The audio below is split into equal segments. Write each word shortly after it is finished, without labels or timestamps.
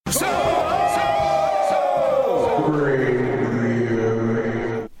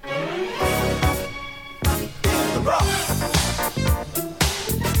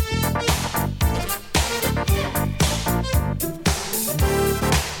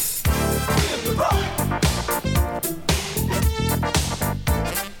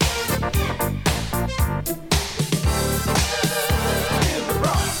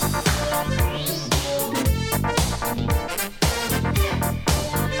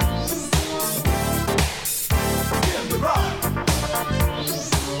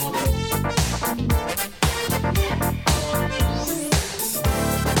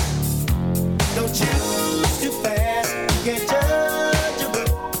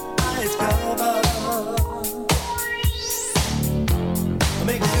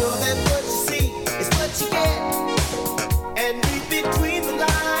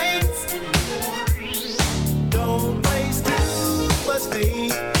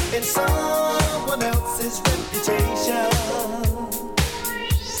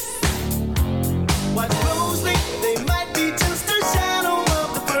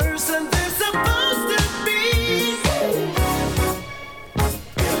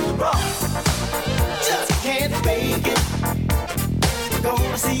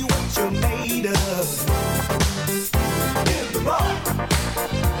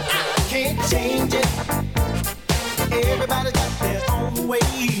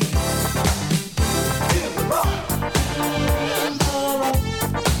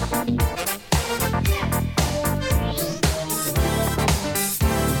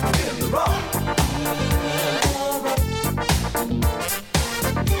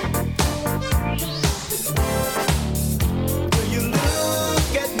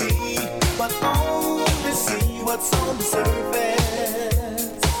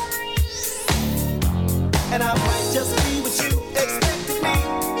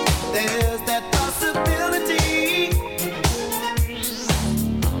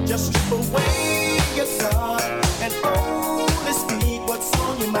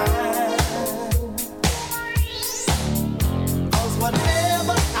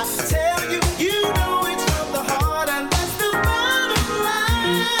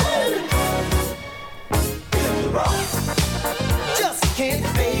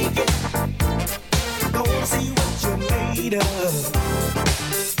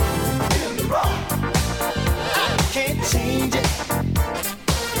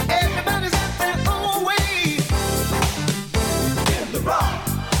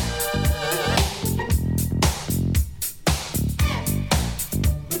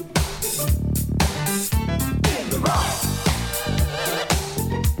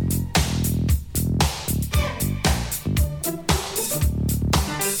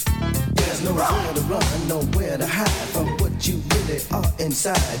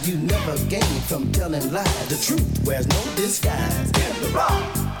You never gain from telling lies. The truth wears no disguise. In the rock,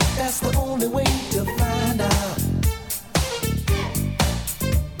 that's the only way to find out.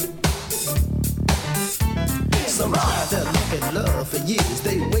 Some try their luck and love for years.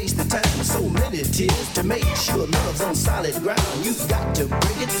 They waste the time with so many tears. To make sure love's on solid ground, you've got to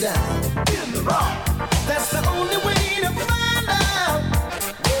break it down. In the rock, that's the only way to find out.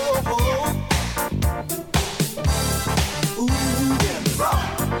 Oh, oh. Ooh, in the rock.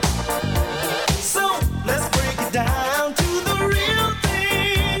 Down to the real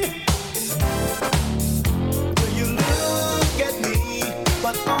thing. When you look at me,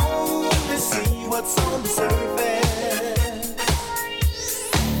 but only see what's on the surface.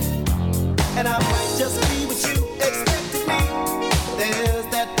 And I might just be what you expected me. There's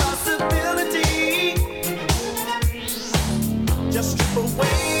that possibility. Just strip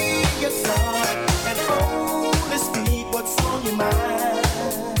away your thought and only speak what's on your mind.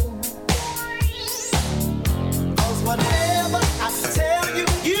 Whatever I tell you,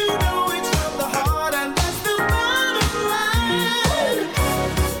 you know it's from the heart, and that's the bottom line.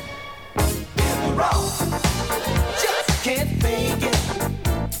 In the rock, just can't fake it.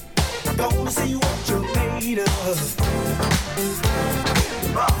 Gonna see what you're made of. In the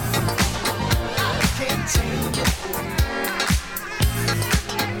rock, I can't change it.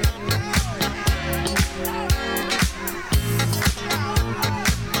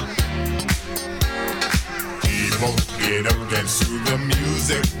 Get up, dance to the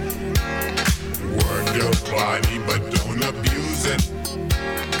music. Work your body, but don't abuse it.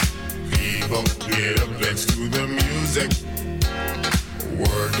 People, get up, dance to the music.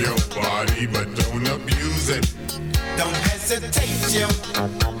 Work your body, but don't abuse it. Don't hesitate, yo.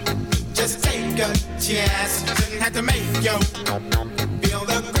 Just take a chance. Shouldn't have to make yo. Feel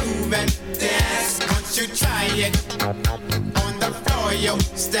the groove and dance. Once Once you try it, on the floor you'll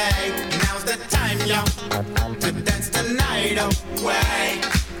stay. Now's the time, yo, to dance the night away.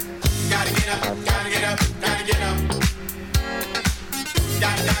 Gotta get up, gotta get up, gotta get up.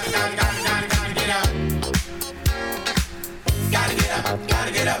 Gotta get up. Gotta get up,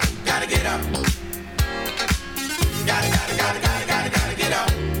 gotta get up, gotta get up. Gotta get up.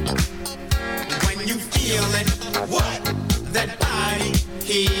 When you feel it, what? That body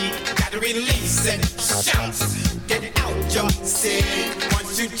heat, gotta release it. Shouts, get out your seat.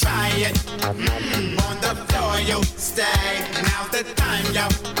 Once you try it, on the floor you'll stay. Now's the time, yo,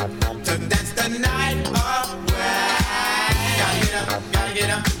 to dance the night away. Gotta get up, gotta get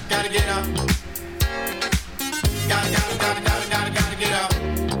up, gotta get up. Gotta get up. Gotta get up, gotta get up.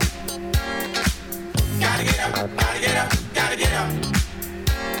 Gotta get up. Gotta get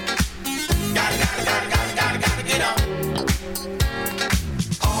up.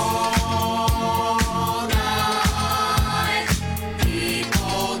 All night,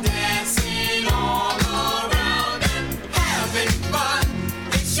 people dancing all around and having fun.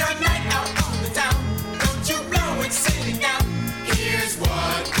 It's your night out on the town. Don't you blow it sitting down. Here's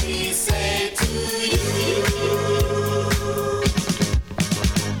what we say to you.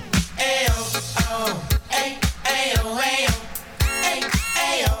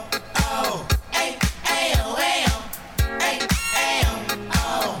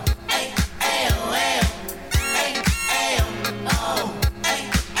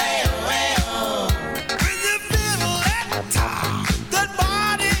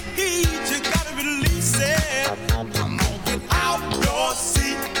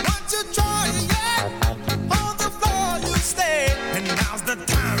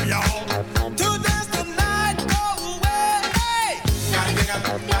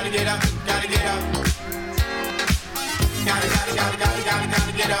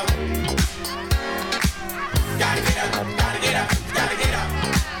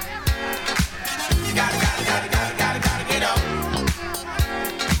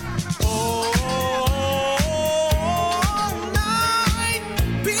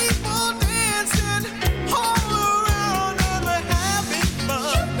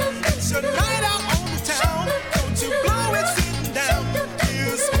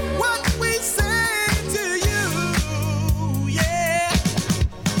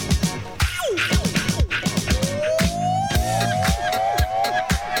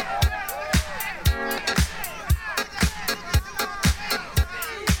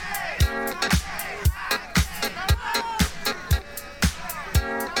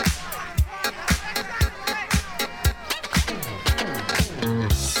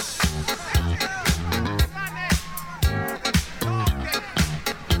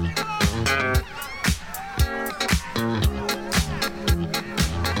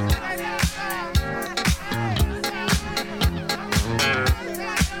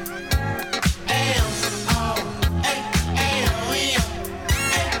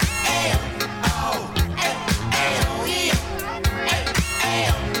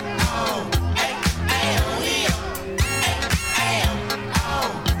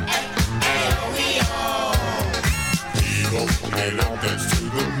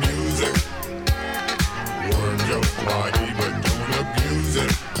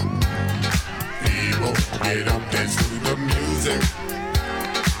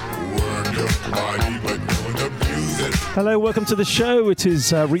 Hello, welcome to the show. It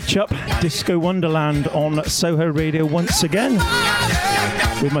is Reach Up Disco Wonderland on Soho Radio once again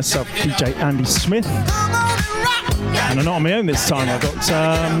with myself, DJ Andy Smith. And I'm not on my own this time. I've got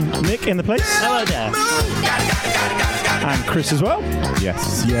Nick in the place. Hello there. And Chris as well.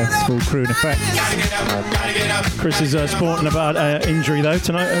 Yes, full crew in effect. Chris is sporting a bad injury though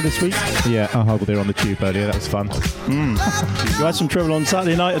this week. Yeah, I hobbled there on the tube earlier. That was fun. You had some trouble on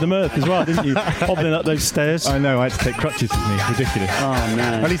Saturday night at the Mirth as well, didn't you? Hobbling up those stairs. I know. I had to take crutches with me. Ridiculous. Oh no!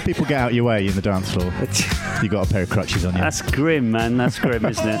 At least people get out your way in the dance floor. You got a pair of crutches on you. That's grim, man. That's grim,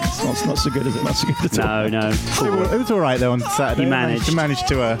 isn't it? It's not so good, is it? Not so good at all. No. It was all right though on Saturday. You managed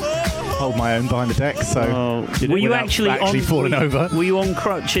to hold my own behind the deck. So were you actually falling over? Were you on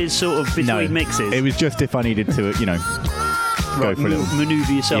crutches sort of between mixes? It was just if I needed to, go for a little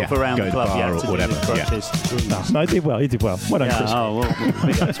manoeuvre yourself around the club, or whatever. No, he did well. Well done, Chris. Oh, well,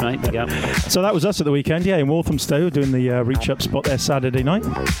 big ups, mate. Big up. So that was us at the weekend, in Walthamstow, doing the Reach Up spot there Saturday night.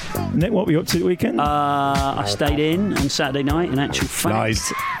 Nick, what were you up to the weekend? I stayed in on Saturday night, in actual fact.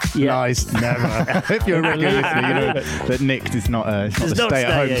 Lies. Never. If you're a regular listener, you know that Nick is not a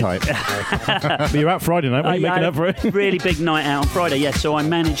stay-at-home type. But you're out Friday night. What are you making up for it? Really big night out on Friday, yes. So I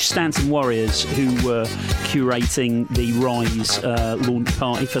managed Stanton Warriors, who were curating the Rise DJ's launch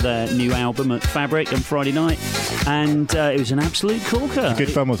party for their new album at Fabric on Friday night, and it was an absolute corker.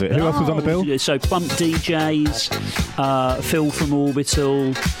 Good fun, was it? Who else was on the bill? So Bump DJs, Phil from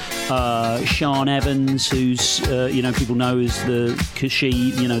Orbital, Sean Evans, who's people know as the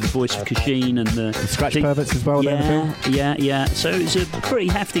Kashin, the voice of Kashin, and the Scratch Perverts as well. Yeah. So it's a pretty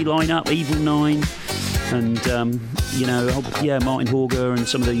hefty lineup. Evil 9. And Martin Horger and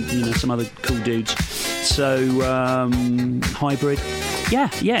some of the some other cool dudes. So Hybrid,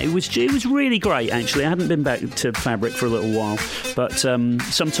 it was really great actually. I hadn't been back to Fabric for a little while, but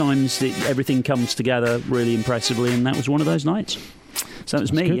sometimes everything comes together really impressively, and that was one of those nights. So that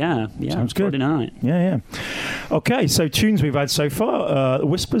was me, good. yeah. Sounds good. Friday night. Yeah. Okay, so tunes we've had so far.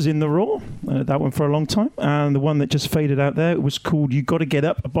 Whispers in the Raw, that one for a long time. And the one that just faded out there was called You Gotta Get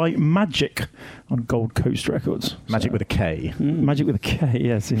Up by Magic on Gold Coast Records. Magic with a K. Magic with a K,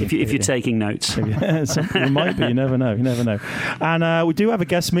 yes. If you're taking notes. It might be, you never know. And we do have a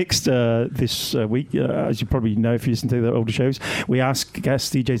guest mixed this week. As you probably know if you listen to the older shows, we ask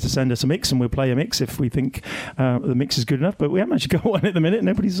guest DJs to send us a mix, and we'll play a mix if we think the mix is good enough. But we haven't actually got one at the minute.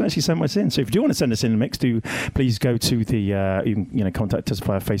 Nobody's actually sent us in. So if you do want to send us in a mix, do please go to the you can contact us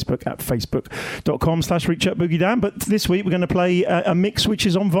via Facebook at facebook.com/reachupboogiedown. But this week we're going to play a mix which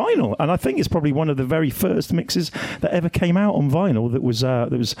is on vinyl, and I think it's probably one of the very first mixes that ever came out on vinyl that was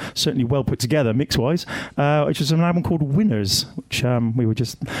certainly well put together mix-wise, which is an album called Winners, which we were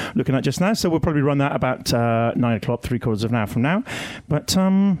just looking at just now. So we'll probably run that about 9 o'clock, 3/4 of an hour from now. But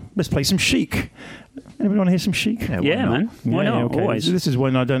let's play some Chic. Anybody want to hear some Chic? Yeah, man. Why not? Okay. Always. This is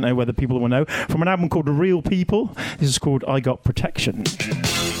one I don't know whether people will know. From an album called Real People. This is called I Got Protection.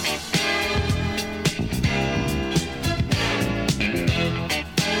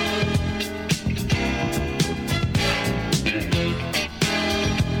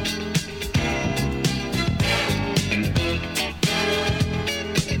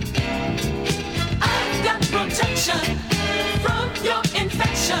 I've got protection from your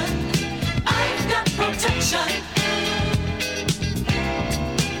infection. I've got protection.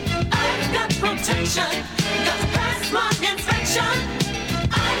 I've got protection. Got to pass my inspection.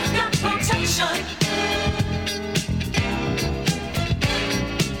 I've got protection.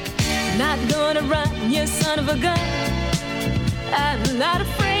 Not gonna run, you son of a gun. I'm not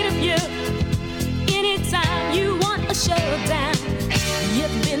afraid of you. Anytime you want a showdown,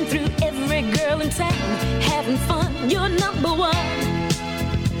 you've been through every girl in town, having fun, you're number one.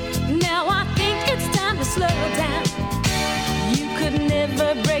 Now I think it's time to slow down. You could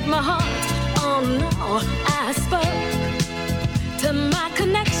never break my heart. Oh no, I spoke to my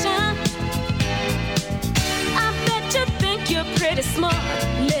connection. I bet you think you're pretty smart.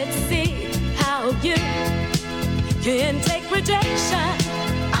 Let's see how you can take rejection.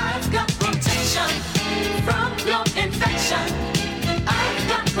 I've got protection from your infection. I've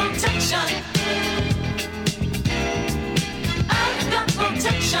got protection. I've got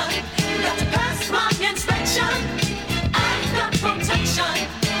protection. Got to pass my inspection. I've got protection.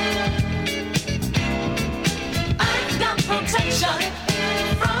 I've got protection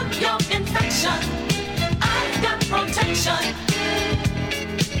from your infection. I've got protection.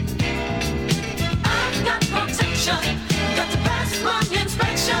 I've got protection. Got to pass my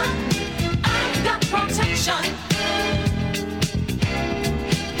inspection. I've got protection.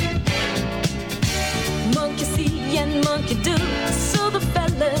 Monkey see and monkey do, so the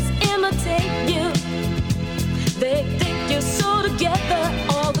fellas imitate you. They think you're so together,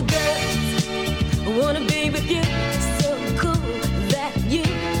 all the girls wanna be with you. So cool that you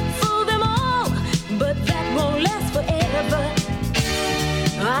fool them all, but that won't last forever.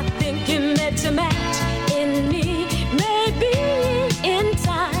 I think you met your match in me. Maybe in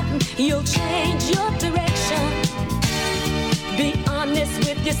time you'll change your direction. Be honest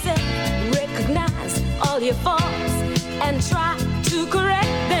with yourself, recognize all your faults and try to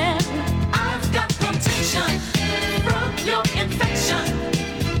correct them. I've got protection from your infection.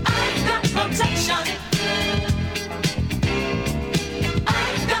 I've got protection.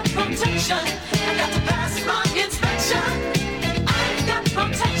 I've got protection. I got to pass my inspection. I've got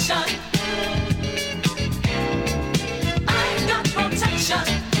protection. I've got protection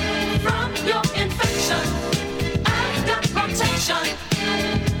from your infection. I've got protection.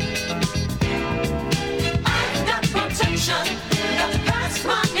 I've got protection.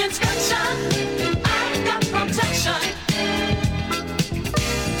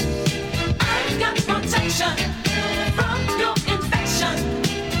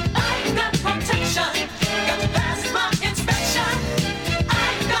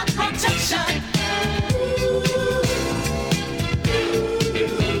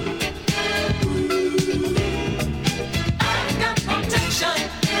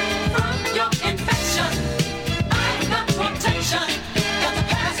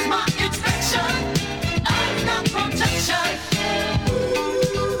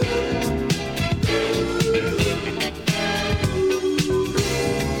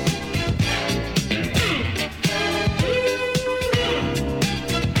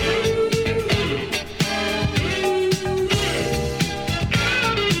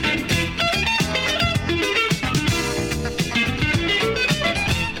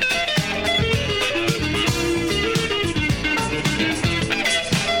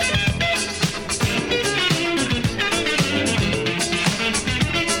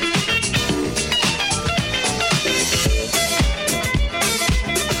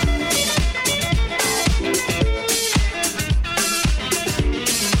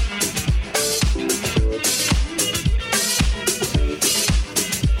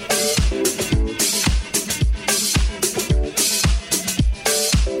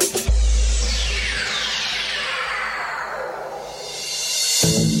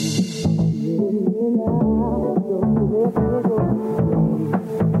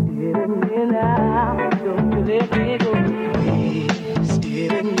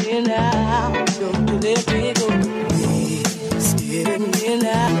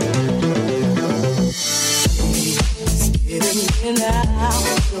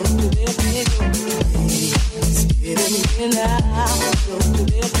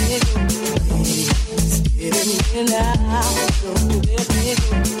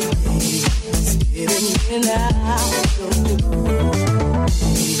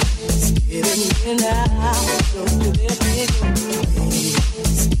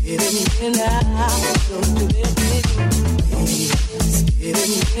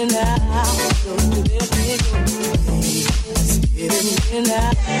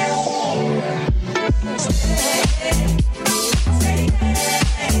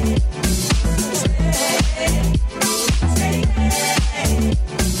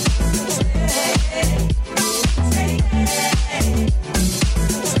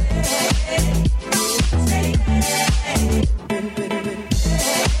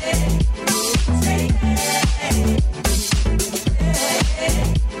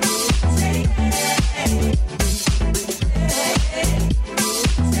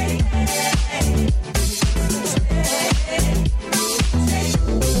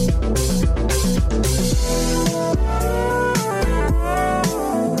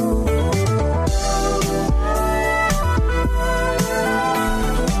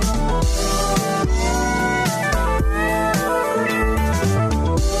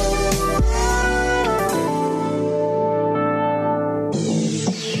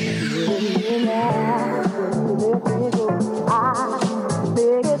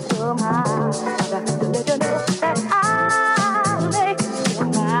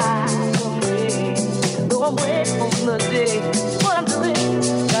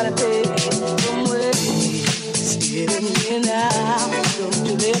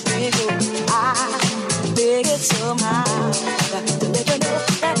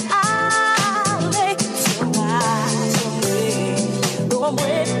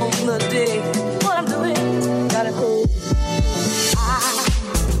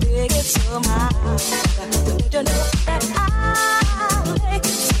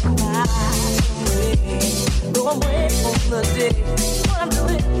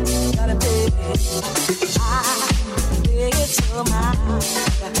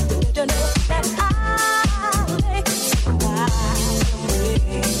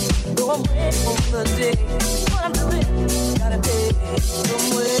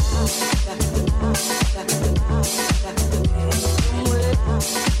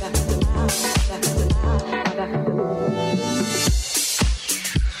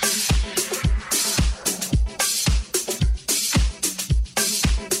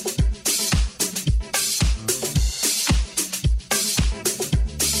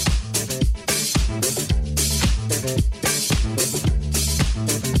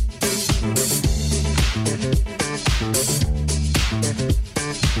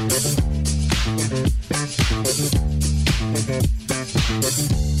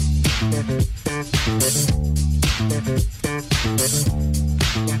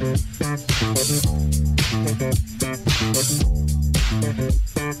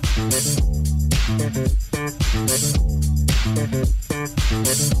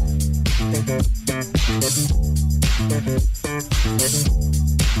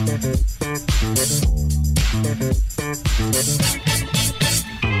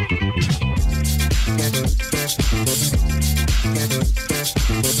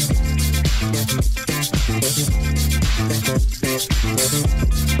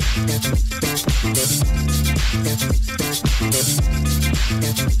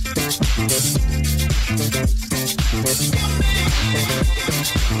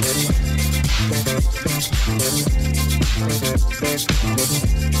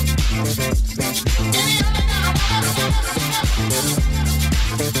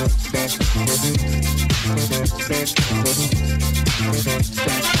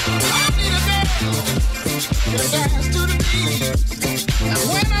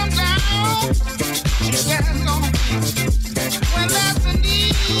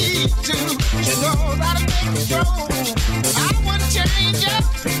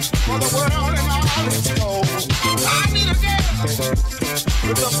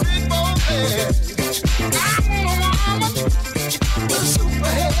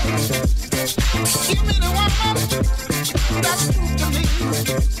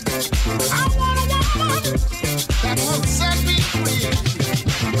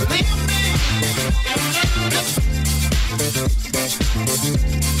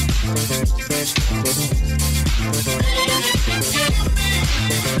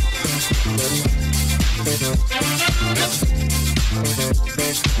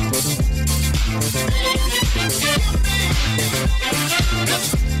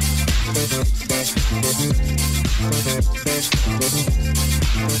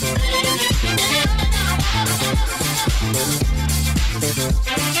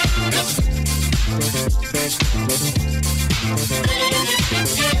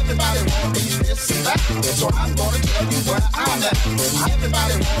 so I'm gonna tell you where I'm at.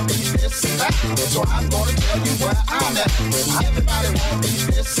 Everybody want me this and that, so I'm gonna tell you where I'm at. Everybody want me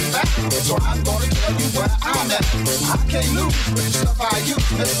this and that, so I'm gonna tell you where I'm at. I can't lose with the stuff I use.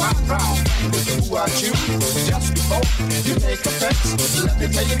 Miss my brown with who I choose. Just before you take offense, let me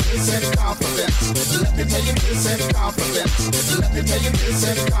tell you this in confidence. Let me tell you this in confidence. Let me tell you this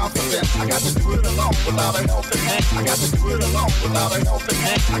in confidence. I got to do it alone without a helping hand. I got to do it alone without a helping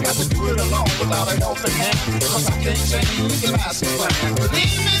hand. I got to do it alone without a helping hand. Cause I can't change the master plan.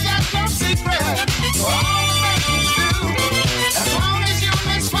 Believe me, that's no secret. All I can do, as long as you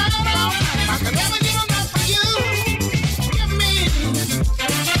make smile out, I can never give enough for you. Give me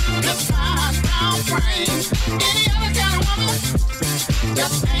this fine brown frame. Any other kind of woman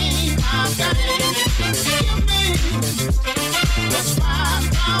just ain't my thing. Give me this fine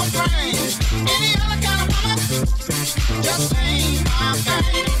brown frame. Any other kind of woman just ain't my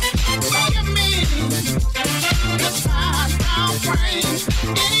thing. Give me this fine brown frame.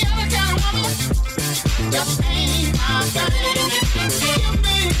 Any other kind of woman just ain't my thing. Give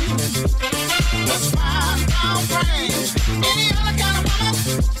me this fine brown frame. Any other kind of woman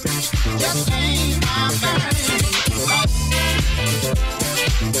just ain't my thing.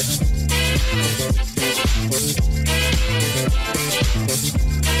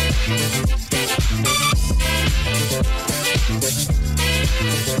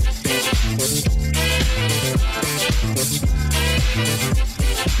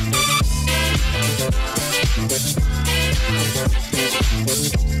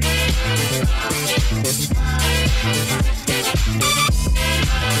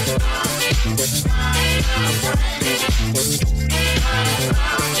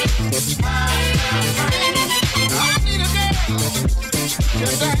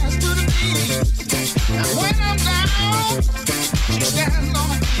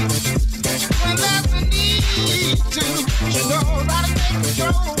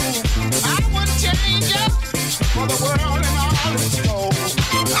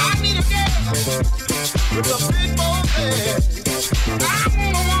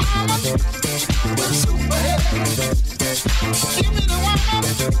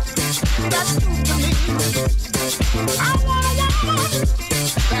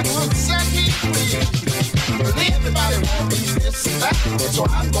 So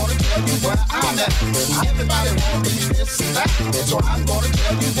I'm gonna tell you where I'm at. Everybody want me this and that, so I'm gonna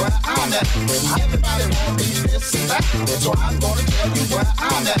tell you where I'm at. Everybody want me this and that, so I'm gonna tell you where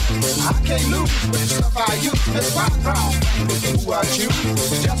I'm at. I can't lose with the stuff I use. Miss my brown with who I choose.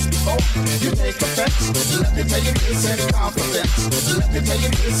 Just before you take offense, let me tell you this in confidence. Let me tell you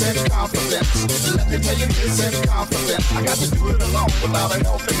this in confidence. Let me tell you this in confidence. I got to do it alone without a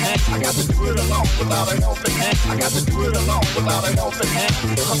helping hand. I got to do it alone without a helping hand. I got to do it alone without a helping hand.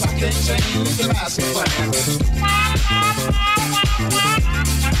 Cause I can't change the master plan.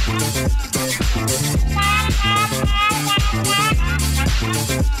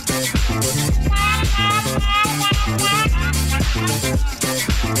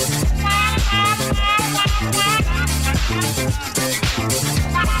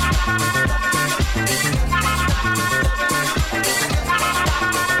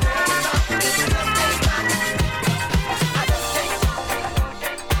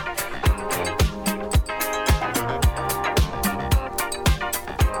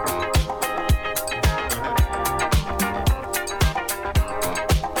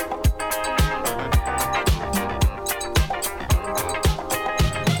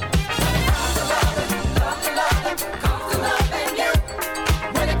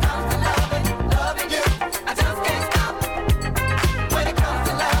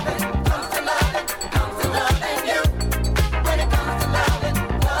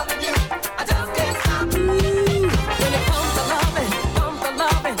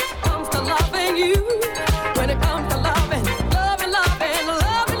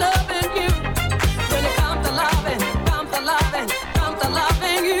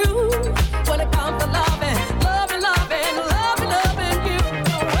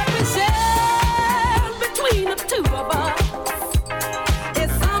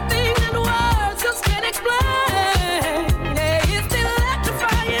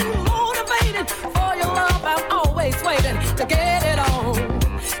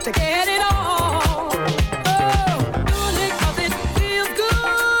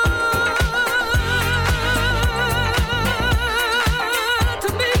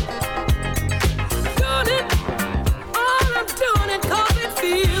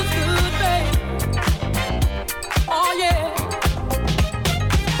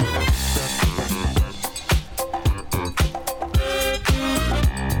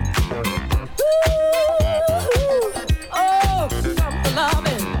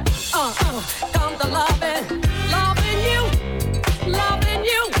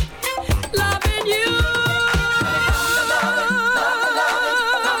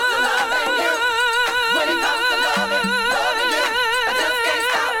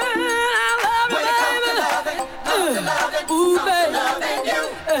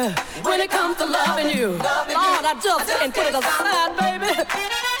 it comes to loving you, Lord, I just can't put it aside, baby.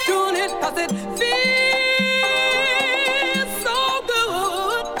 Doing it 'cause it feels so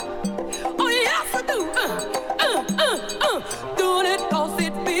good. Oh yes, I do. Doing it 'cause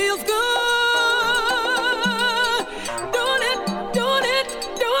it feels good. Doing it, doing it,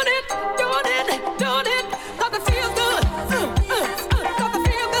 doing it, doing it, doing it 'cause it feels good. 'Cause it feels good.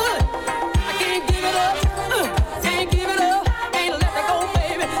 I can't give it up. Can't give it up. Can't let it go,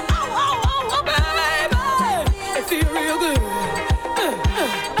 baby. Oh, baby. It feels real good.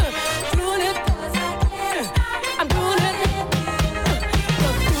 Doing it. I'm doing it.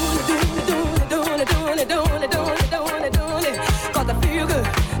 Doing it. 'Cause I feel good.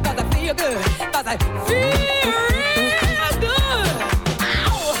 'Cause I feel good. 'Cause I feel good.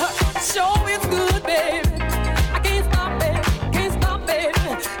 Ow! Sure it's good, baby. I can't stop, baby. Can't stop, baby.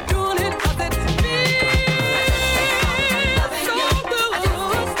 Doing it 'cause it feels so good.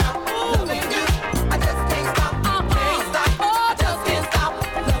 Loving you. I just can't stop. Can't stop. Oh, just can't stop.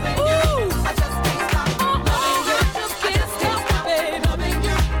 Loving you. I just can't stop. Loving you. I just can't stop, baby. Loving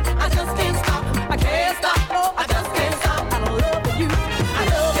you. I just can't stop. I can't stop. Oh, I just can't stop. I'm loving you. I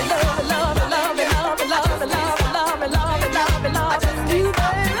love it, love it, love it, love it, love it, love it, love it, love it, love it, love it, love it. You,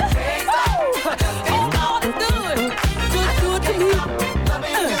 baby. Oh, Lord, it's good. Good to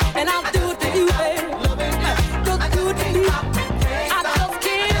me. And I'll do it to you, baby. Just good to me. I just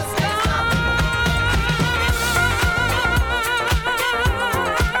can't stop.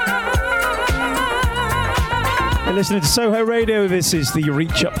 You're listening to Soho Radio. This is the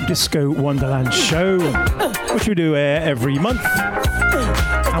Reach Up Disco Wonderland show, which we do every month.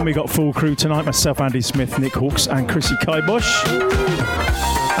 And we got full crew tonight, myself, Andy Smith, Nick Hawkes and Chrissy Kibosh.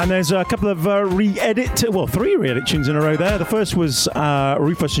 And there's a couple of three re-edit tunes in a row there. The first was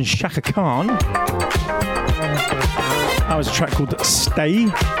Rufus and Shaka Khan. That was a track called Stay.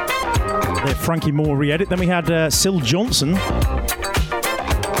 The Frankie Moore re-edit. Then we had Syl Johnson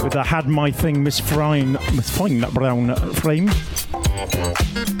with the Had My Thing Miss Fine That Brown Frame.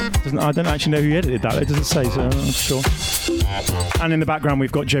 I don't actually know who edited that. It doesn't say, so I'm not sure. And in the background,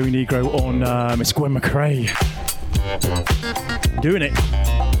 we've got Joey Negro on Miss Gwen McRae. Doing it.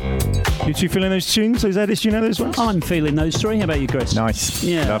 You two feeling those tunes, those edits? Do you know those ones? I'm feeling those three. How about you, Chris? Nice.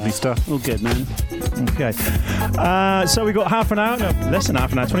 Yeah. Lovely stuff. All good, man. Okay. So we've got half an hour, no, less than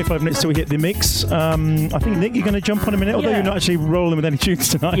half an hour, 25 minutes till we hit the mix. I think, Nick, you're going to jump on a minute, although you're not actually rolling with any tunes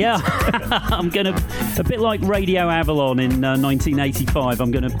tonight. Yeah. I'm going to, a bit like Radio Avalon in 1985,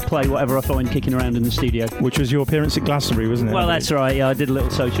 I'm going to play whatever I find kicking around in the studio. Which was your appearance at Glastonbury, wasn't it? Well, that's right. Yeah, I did a little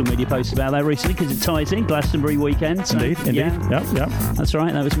social media post about that recently because it ties in Glastonbury weekend. So, Indeed. Yeah. Yep. That's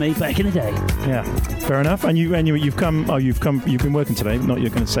right. That was me back in the day. Yeah. Fair enough. And you've been working today. Not you're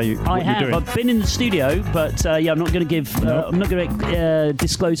going to say what I have. You're doing. I've been in the studio, but I'm not going to give. I'm not going to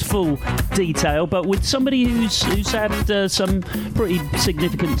disclose full detail. But with somebody who's had some pretty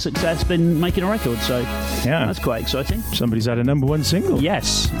significant success, been making a record. So yeah, that's quite exciting. Somebody's had a #1 single.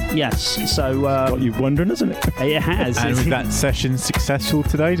 Yes. So got you wondering, hasn't it? It has. And was that session successful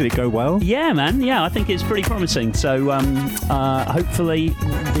today? Did it go well? Yeah, man. Yeah, I think it's pretty promising. So hopefully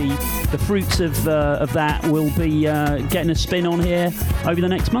the fruits of that will be getting a spin on here over the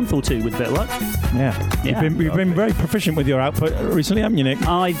next month or two with a bit of luck. Yeah. You've been very proficient with your output recently, haven't you, Nick?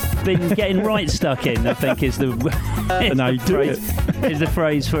 I've been getting right stuck in, I think is the is the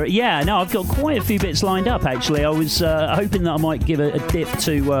phrase for it. Yeah, no, I've got quite a few bits lined up actually. I was hoping that I might give a dip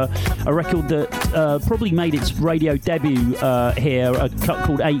to a record that probably made its radio debut here, a cut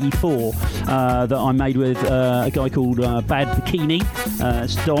called 84 that I made with a guy called Bad Bikini.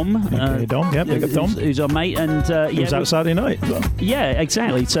 It's Dom. Dom, yeah, big up Dom. Who's our mate. And it was out Saturday night as well. Yeah,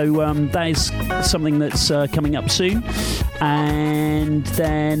 exactly. So that is something that's coming up soon. And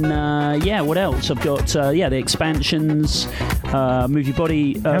then, what else? I've got, the Expansions, Move Your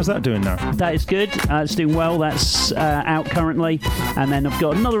Body. How's that doing now? That is good. It's doing well. That's out currently. And then I've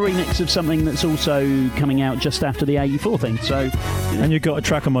got another remix of something that's also coming out just after the 84 thing. So, and you've got a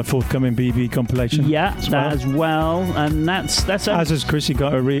track on my forthcoming BB compilation. Yeah, as well. And that's as has Chris. You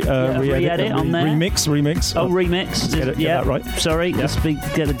got a re-edit on there. Remix. Oh, remix. Get that right. Sorry, let's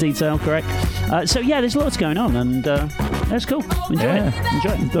get the detail correct. There's lots going on, and that's cool. Enjoy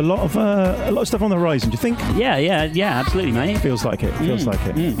it. A lot of stuff on the horizon. Do you think? Yeah, absolutely, mate. Feels like it.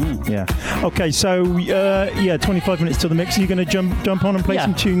 Yeah. Okay, so 25 minutes till the mix. Are you going to jump on and play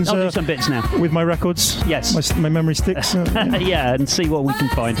some tunes? I'll do some bits now with my records. Yes, my memory sticks. Yeah, and see what we can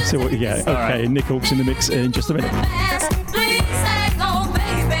find. Okay, right. Nick Hawkes in the mix in just a minute.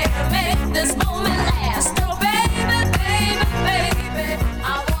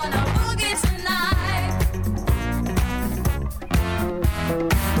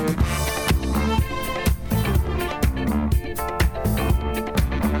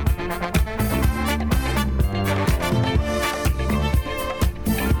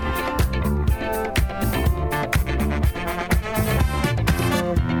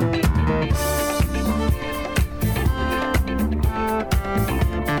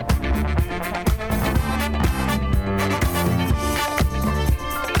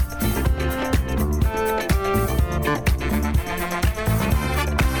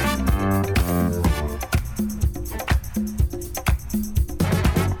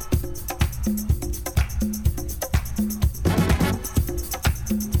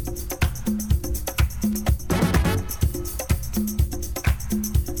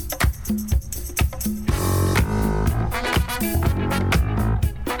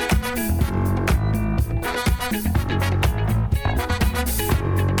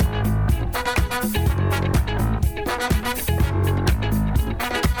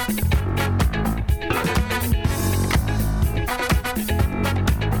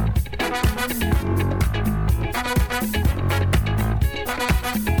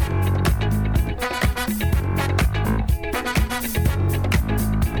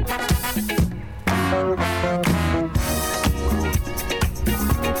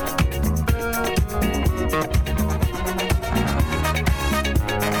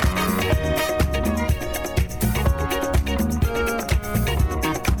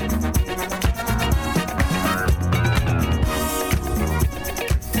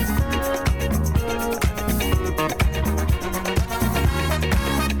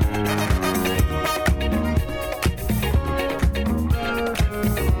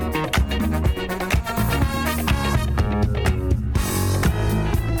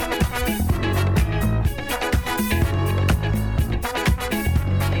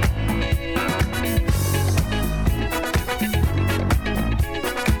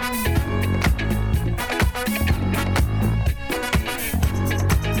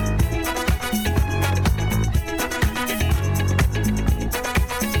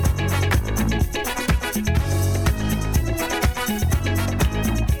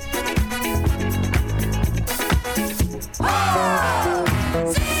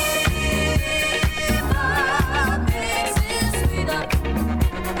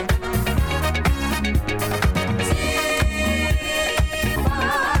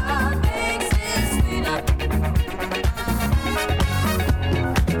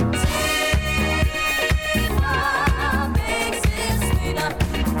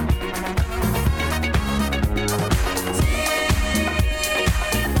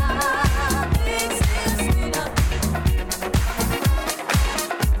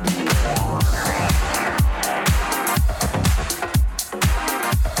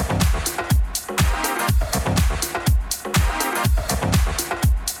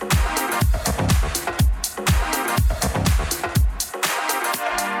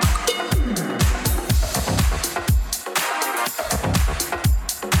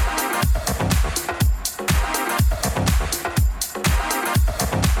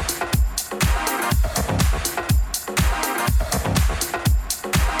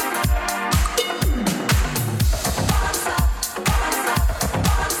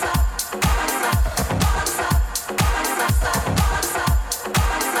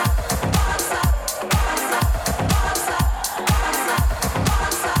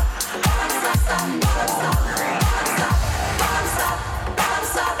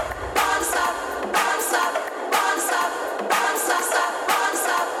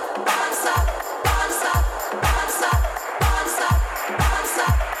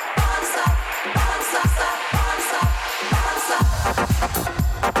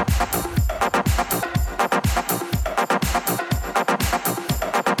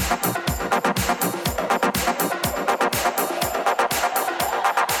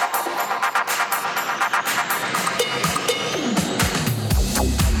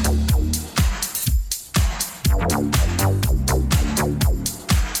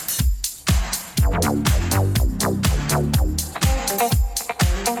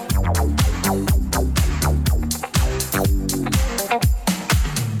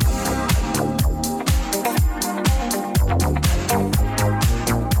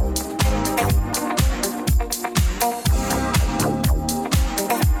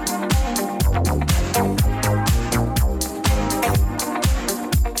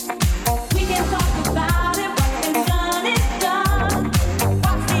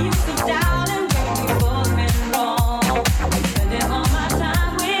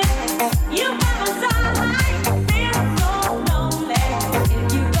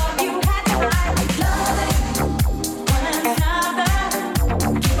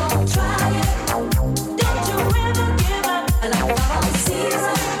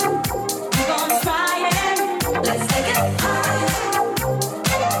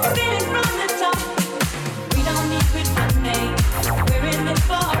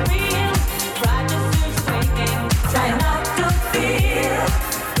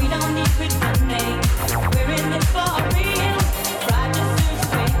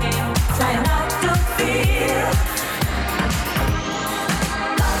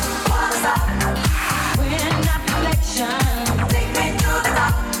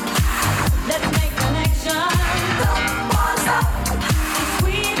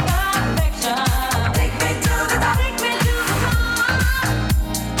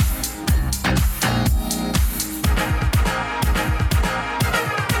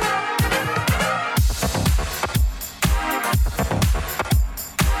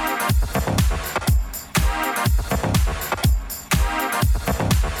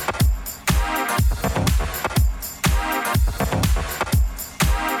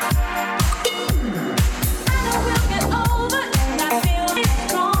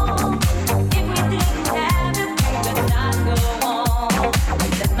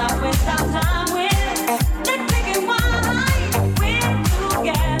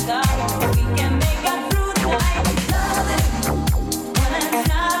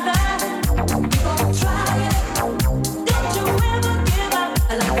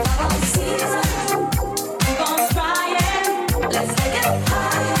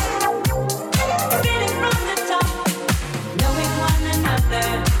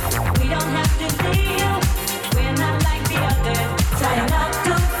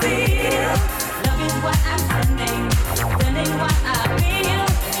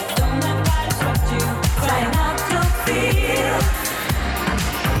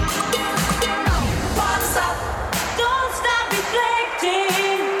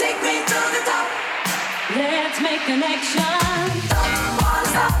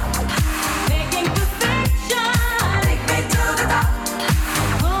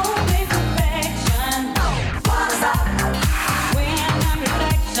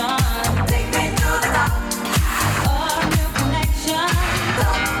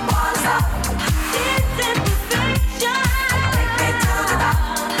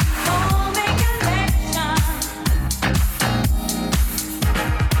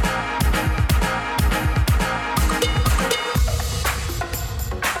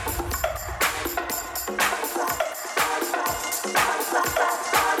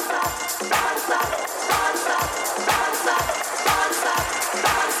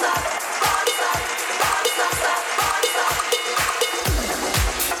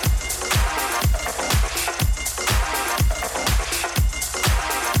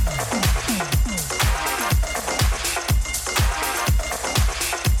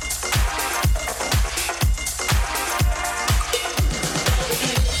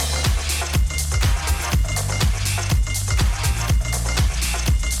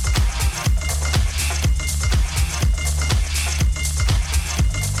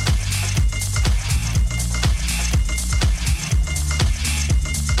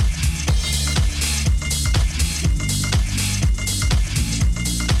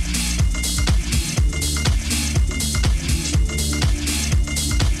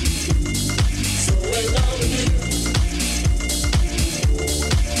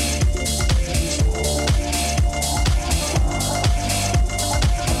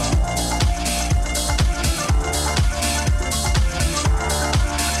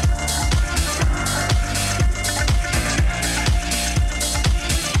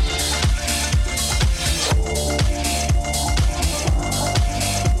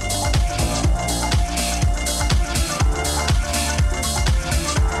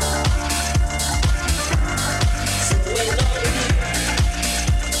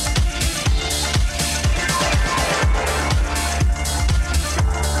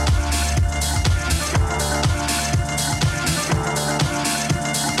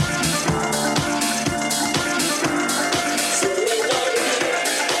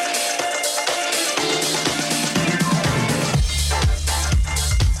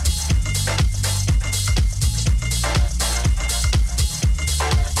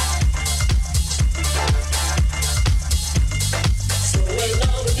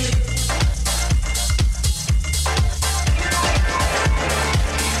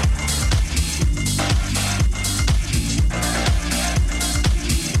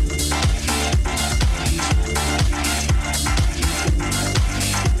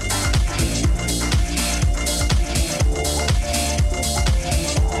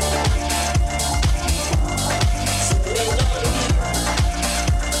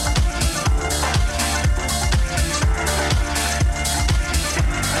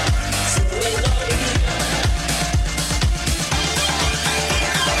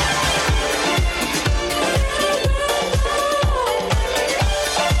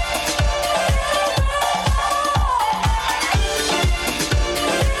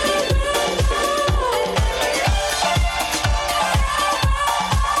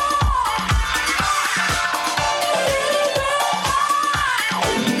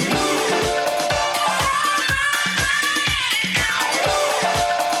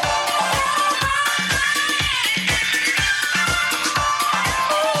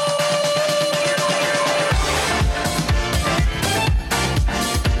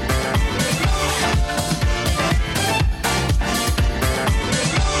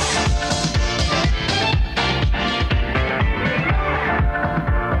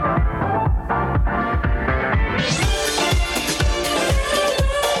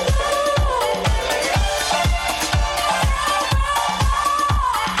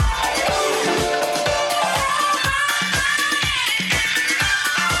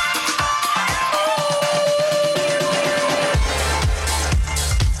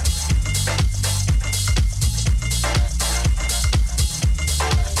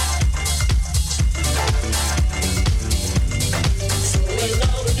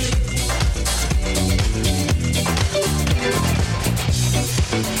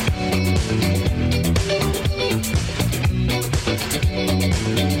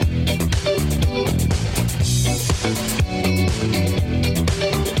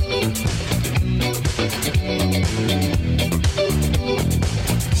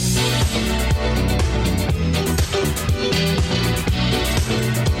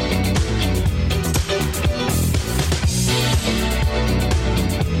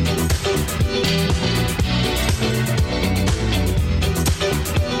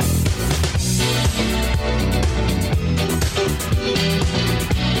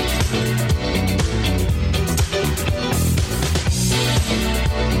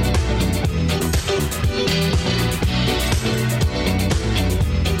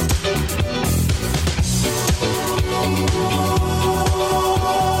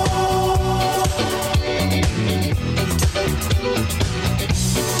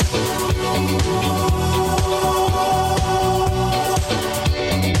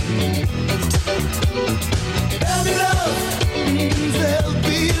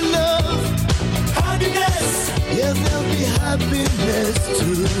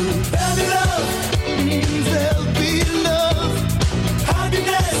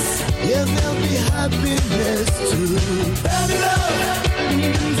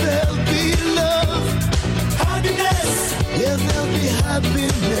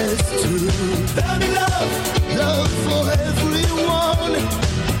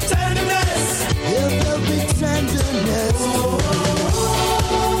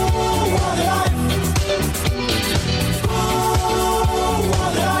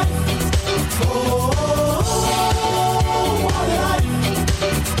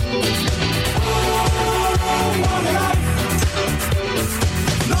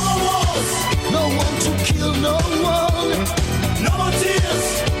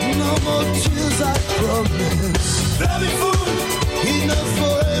 There'll be food, enough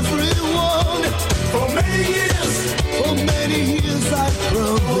for everyone. For many years,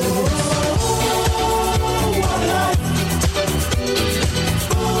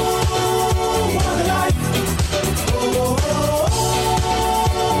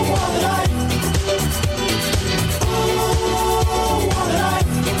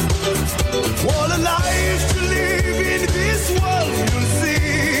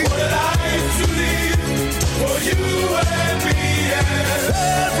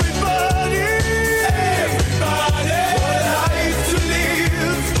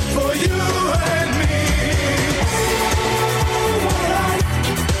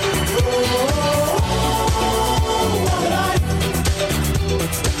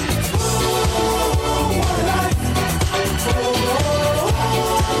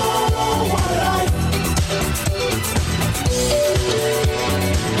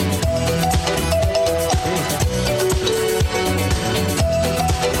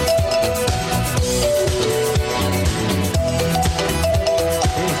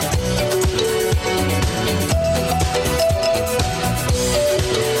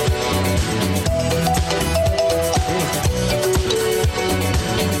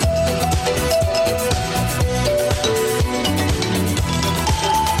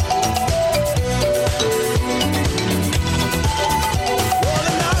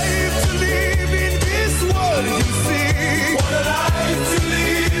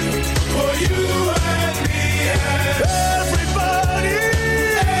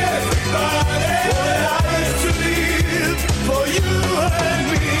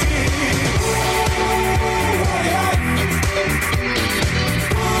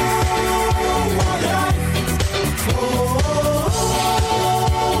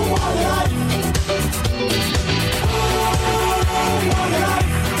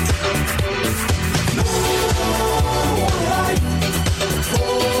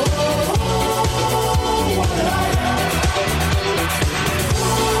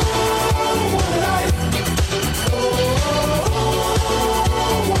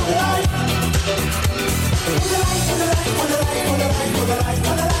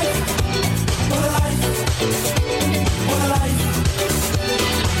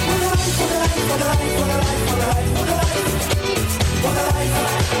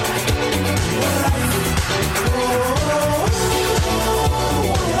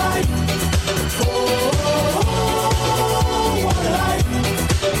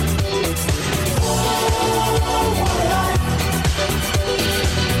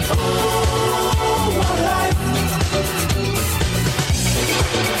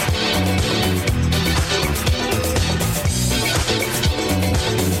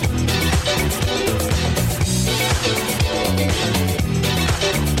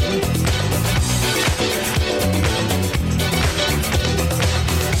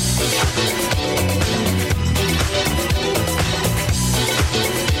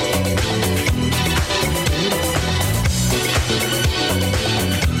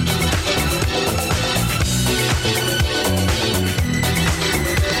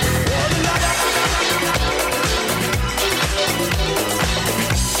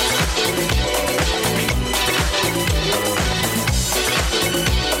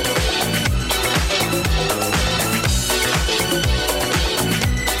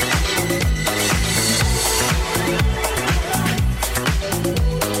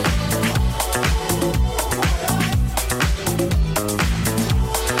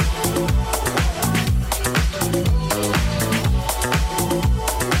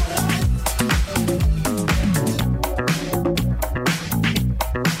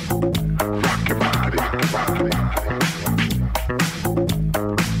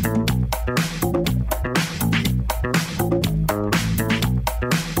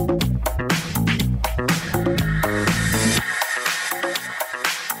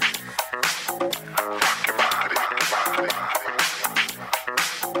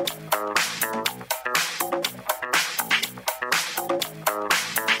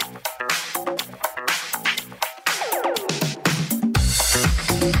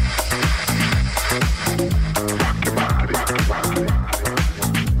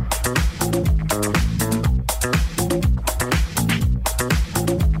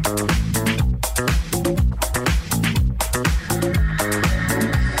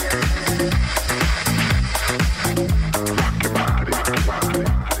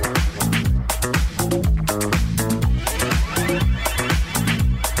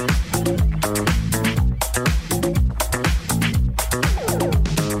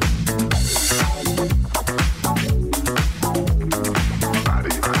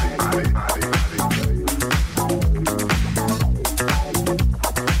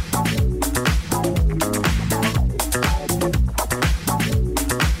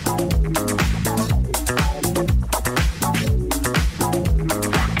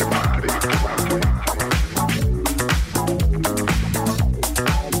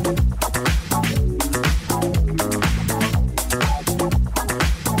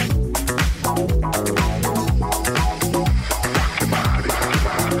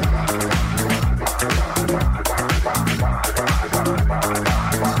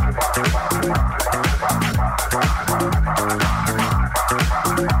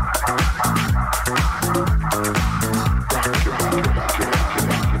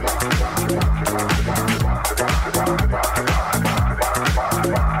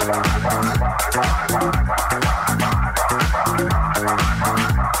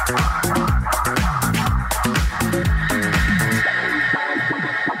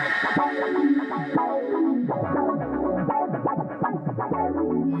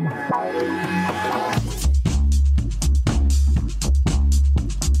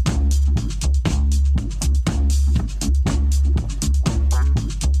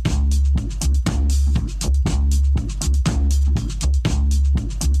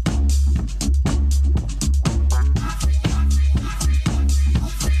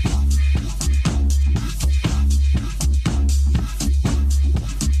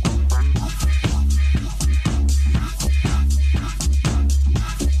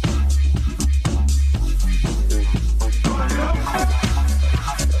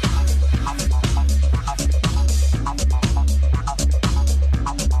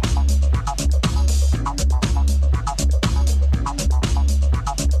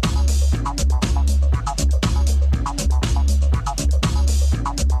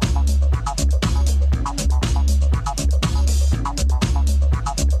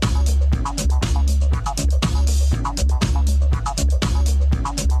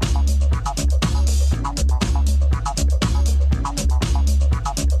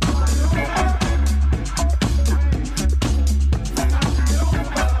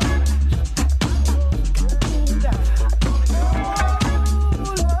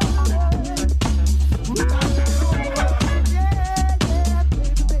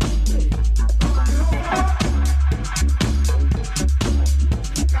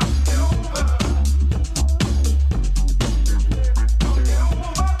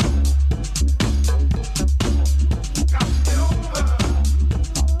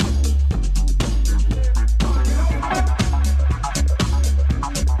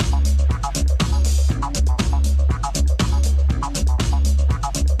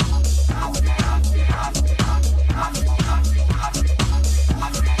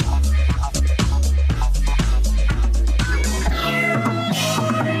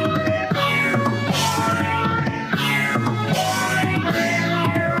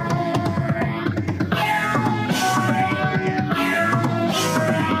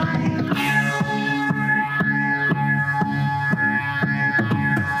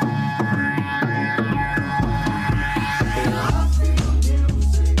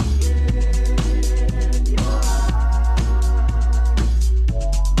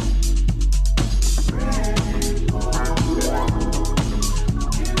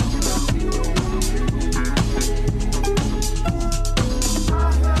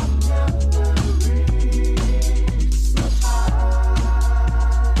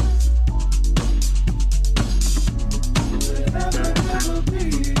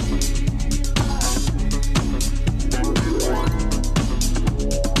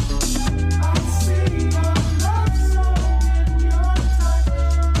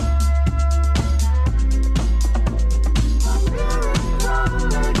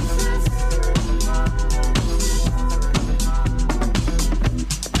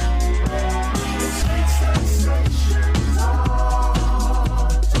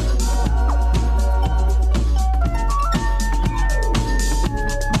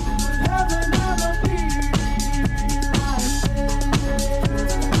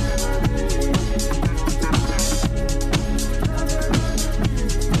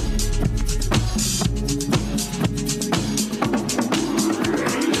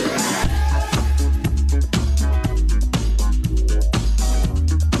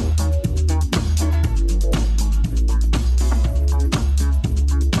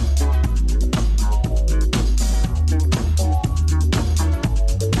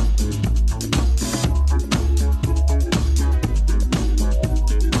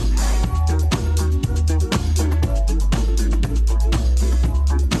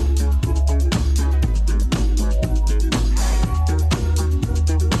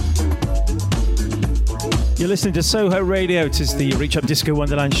 You're listening to Soho Radio. It is the Reach Up Disco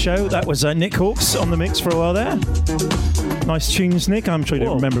Wonderland show. That was Nick Hawks on the mix for a while there. Nice tunes, Nick. I'm sure you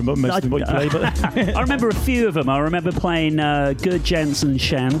don't remember most of what you play, but I remember a few of them. I remember playing Good Jensen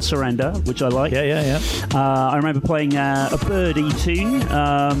Shan Surrender, which I like. Yeah. I remember playing a Birdie tune,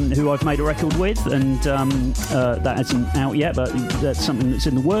 who I've made a record with, and that isn't out yet, but that's something that's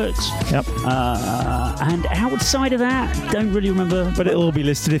in the works. Yep. And outside of that, don't really remember. But it'll all be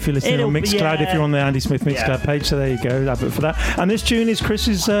listed if you're listening on Mixcloud, if you're on the Andy Smith Mixcloud page. So there you go. Have it for that. And this tune is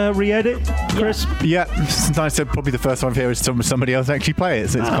Chris's re-edit. Chris? Yeah, it's nice. Probably the first time I've heard somebody else actually play it,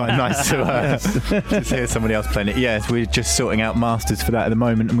 so it's quite nice to just hear somebody else playing it. Yes, we're just sorting out masters for that at the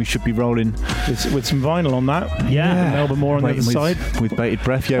moment, and we should be rolling with some vinyl on that. Yeah. Melbourne more on the other side. With bated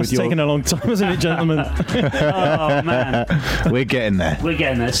breath. Yeah, it's taken a long time, hasn't it, gentlemen? Oh, man. We're getting there. We're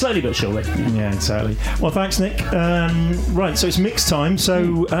getting there, slowly but surely. Yeah, exactly. Well, thanks, Nick. Right, so it's mix time.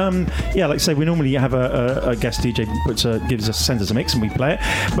 So, like I say, we normally have a guest DJ sends us a mix and we play it.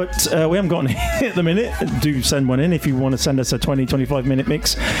 But we haven't got any at the minute. Do send one in if you want to send us a 20-25 minute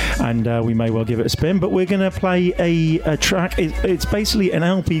mix, and we may well give it a spin. But we're going to play a track. It's basically an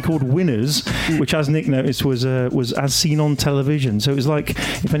LP called Winners, which, as Nick noticed, was as seen on television. So it was like,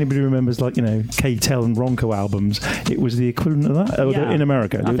 if anybody remembers, like, K-Tel and Ronco albums, it was the equivalent of that in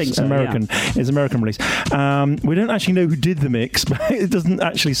America. I think so. American. Yeah. It's American release. We don't actually know who did the mix, but it doesn't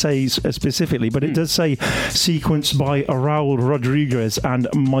actually say specifically, but it does say sequenced by Raul Rodriguez and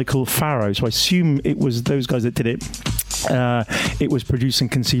Michael Farrow. So I assume it was those guys that did it. It was produced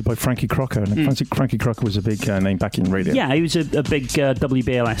and conceived by Frankie Crocker, and Frankie Crocker was a big name back in radio. Yeah, he was a big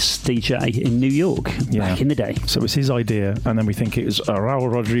WBLS DJ in New York back in the day. So it was his idea, and then we think it was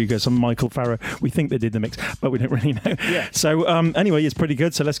Raul Rodriguez and Michael Farrow. We think they did the mix, but we don't really know. Yeah. So anyway, it's pretty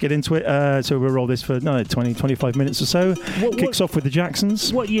good, so let's get into it. So we'll roll this for 20-25 minutes or so. Kicks off with the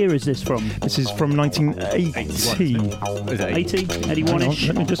Jacksons. What year is this from? This is from 1980. 80? 81-ish?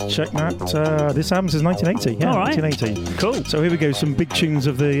 Let me just check that. This album is 1980. Yeah, all right. 1980. Cool. So here we go, some big tunes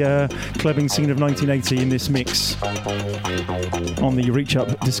of the clubbing scene of 1980 in this mix on the Reach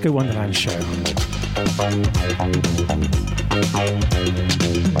Up Disco Wonderland show.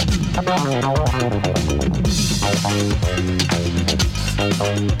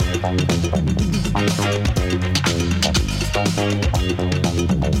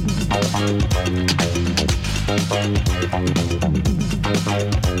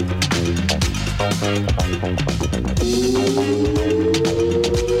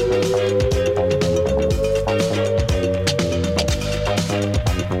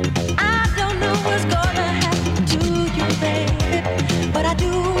 I don't know what's gonna happen to you, baby, but I do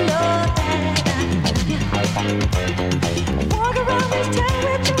know that I love you. Walk around this town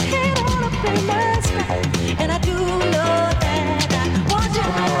with your head on a famous sky, and I do know that I want you.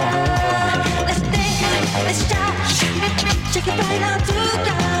 Let's dance, let's shout, shake your body down to the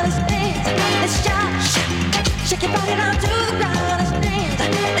ground. Let's dance, let's shout, shake your body down to the ground. Let's dance,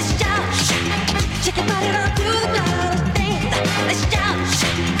 let's shout, shake your body down to the ground. Let's dance, let's shout,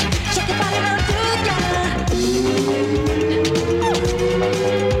 shake your body down to the ground.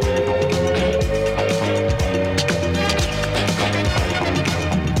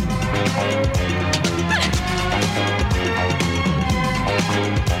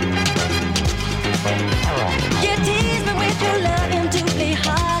 You tease me with your loving to be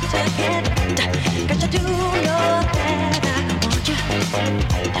hard to get, 'cause you do know that I want you.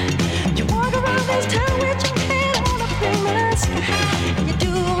 You walk around this town with your head on a famous sky, and you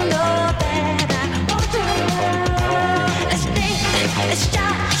do know that I want you. Let's dance, let's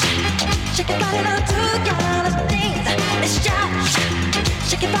shout, shake your body down to the ground. Let's dance, let's shout,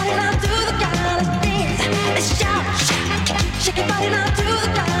 shake your body down to the ground. Let's dance, let's shout, shake your body down to the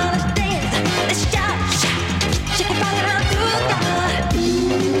ground. Let's dance, let's shout, shake your body down to the ground.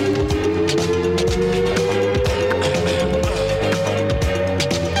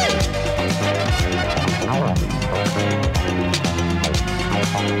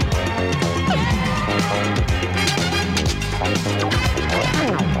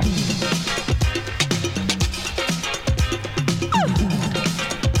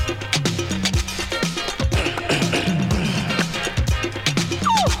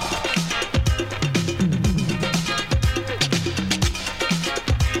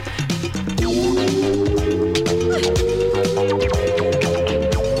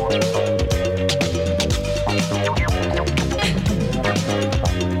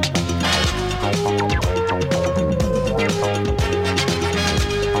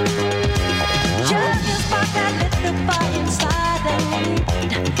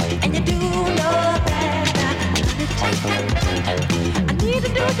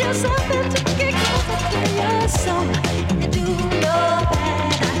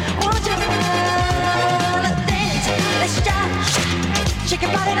 Shake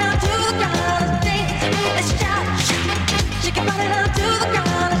your body down to the ground. Let's dance. Let's shout. Shake your body down to the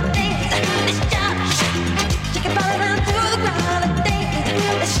ground. Let's dance. Let's shout. Shake your body down to the ground. Let's dance.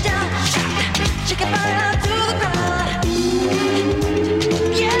 Let's shout. Shake your body down to the ground.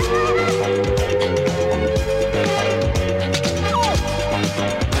 Yeah.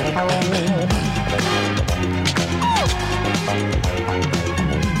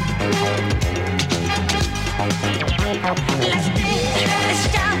 Let's dance, let's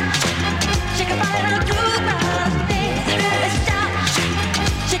shout, shake your body down to the ground. Let's dance, let's shout,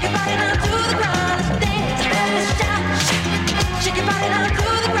 shake your body down to the ground. Let's dance, let's shout, shake your body down to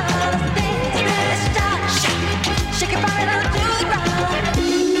the ground. Let's dance, let's shout, shake your body down to the ground. Let's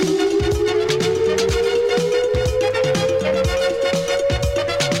dance,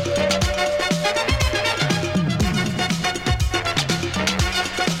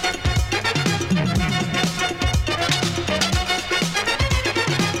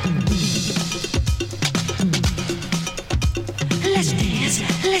 let's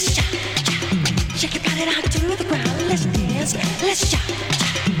shout, shake your body down to the ground. Let's dance, let's shout,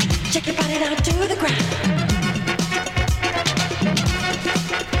 shake your body down to the ground.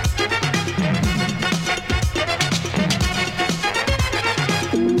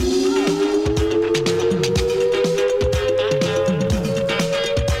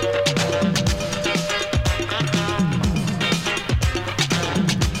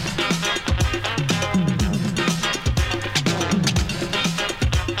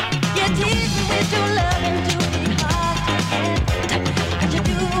 You tease me with your love and do me hard to get. 'Cause you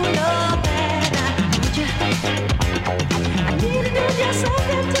do know that I need you. I need to do just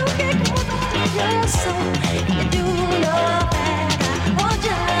something to get close to your soul. You do know that I want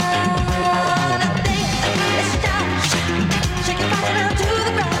you. Let's dance, let's shout, shake your body down to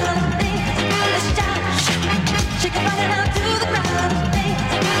the ground. Let's dance, let's shout, shake your body down to the ground.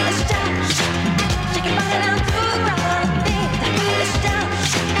 Let's dance, let's shout, shake your body down to the ground. Let's dance, let's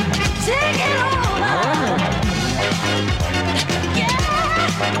shout. Take it over. Yeah.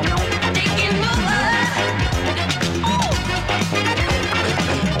 Take it over.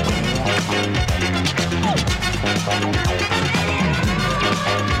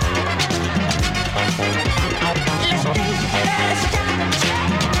 Let's dance, let's shout.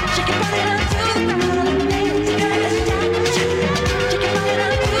 Shake your body down to the ground. Let's dance, let's shout. Shake your body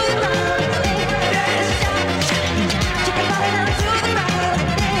down to the ground. Let's shout. Shake your body down to the ground.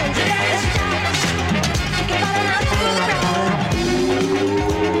 Let's shout. Shake your body down to the ground.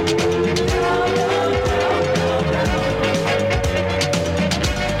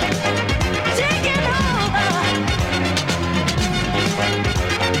 Take it over.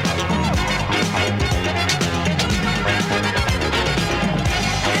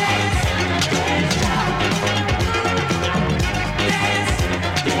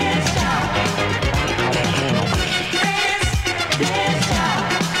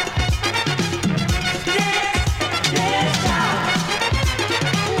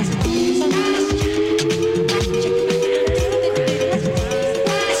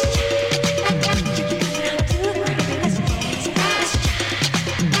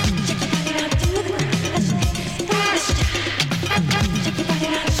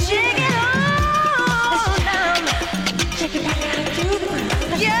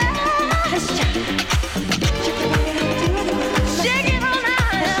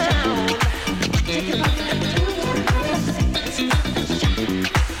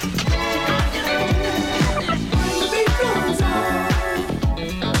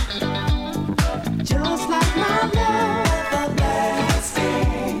 Just like my love,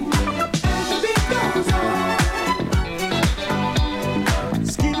 everlasting. The beat goes on,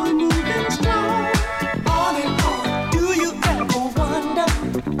 still moving strong, on and on. Do you ever wonder?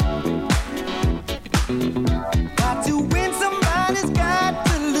 Got to win, somebody's got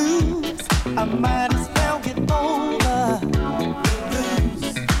to lose. I might as well get over the blues.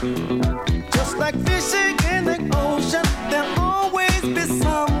 Just like fishing in the ocean, there'll always be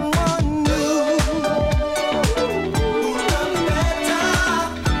someone new.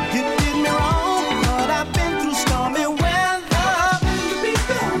 You did me wrong, but I've been through stormy weather. The beat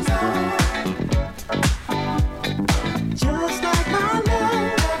goes on, just like my love,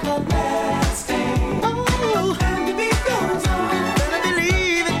 everlasting. Oh, and the beat goes on, better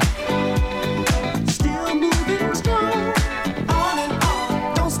believe it. Still moving strong, on and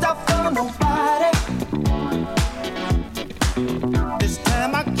on. Don't stop for nobody. This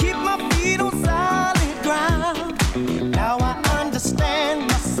time I keep my feet on solid ground. Now I understand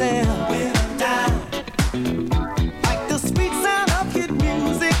myself when I'm down. Like the sweet sound of hit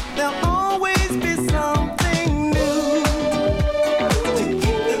music, there'll always be something new. To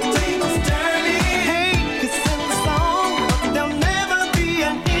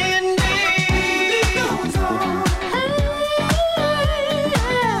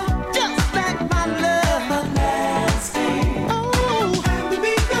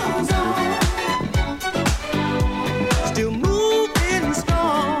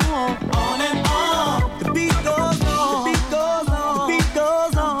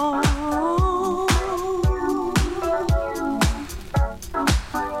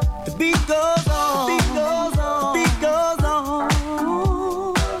beat goes on, beat goes on, beat goes on.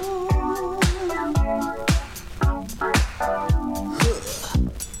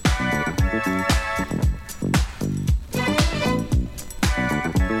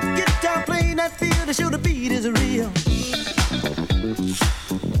 Guitar playing that feel to show the beat is real.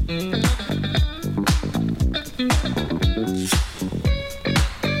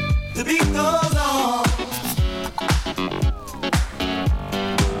 The beat goes on.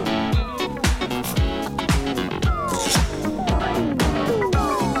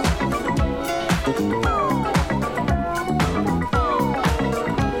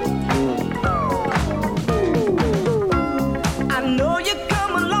 I know you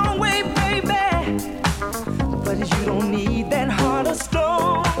come a long way, baby, but you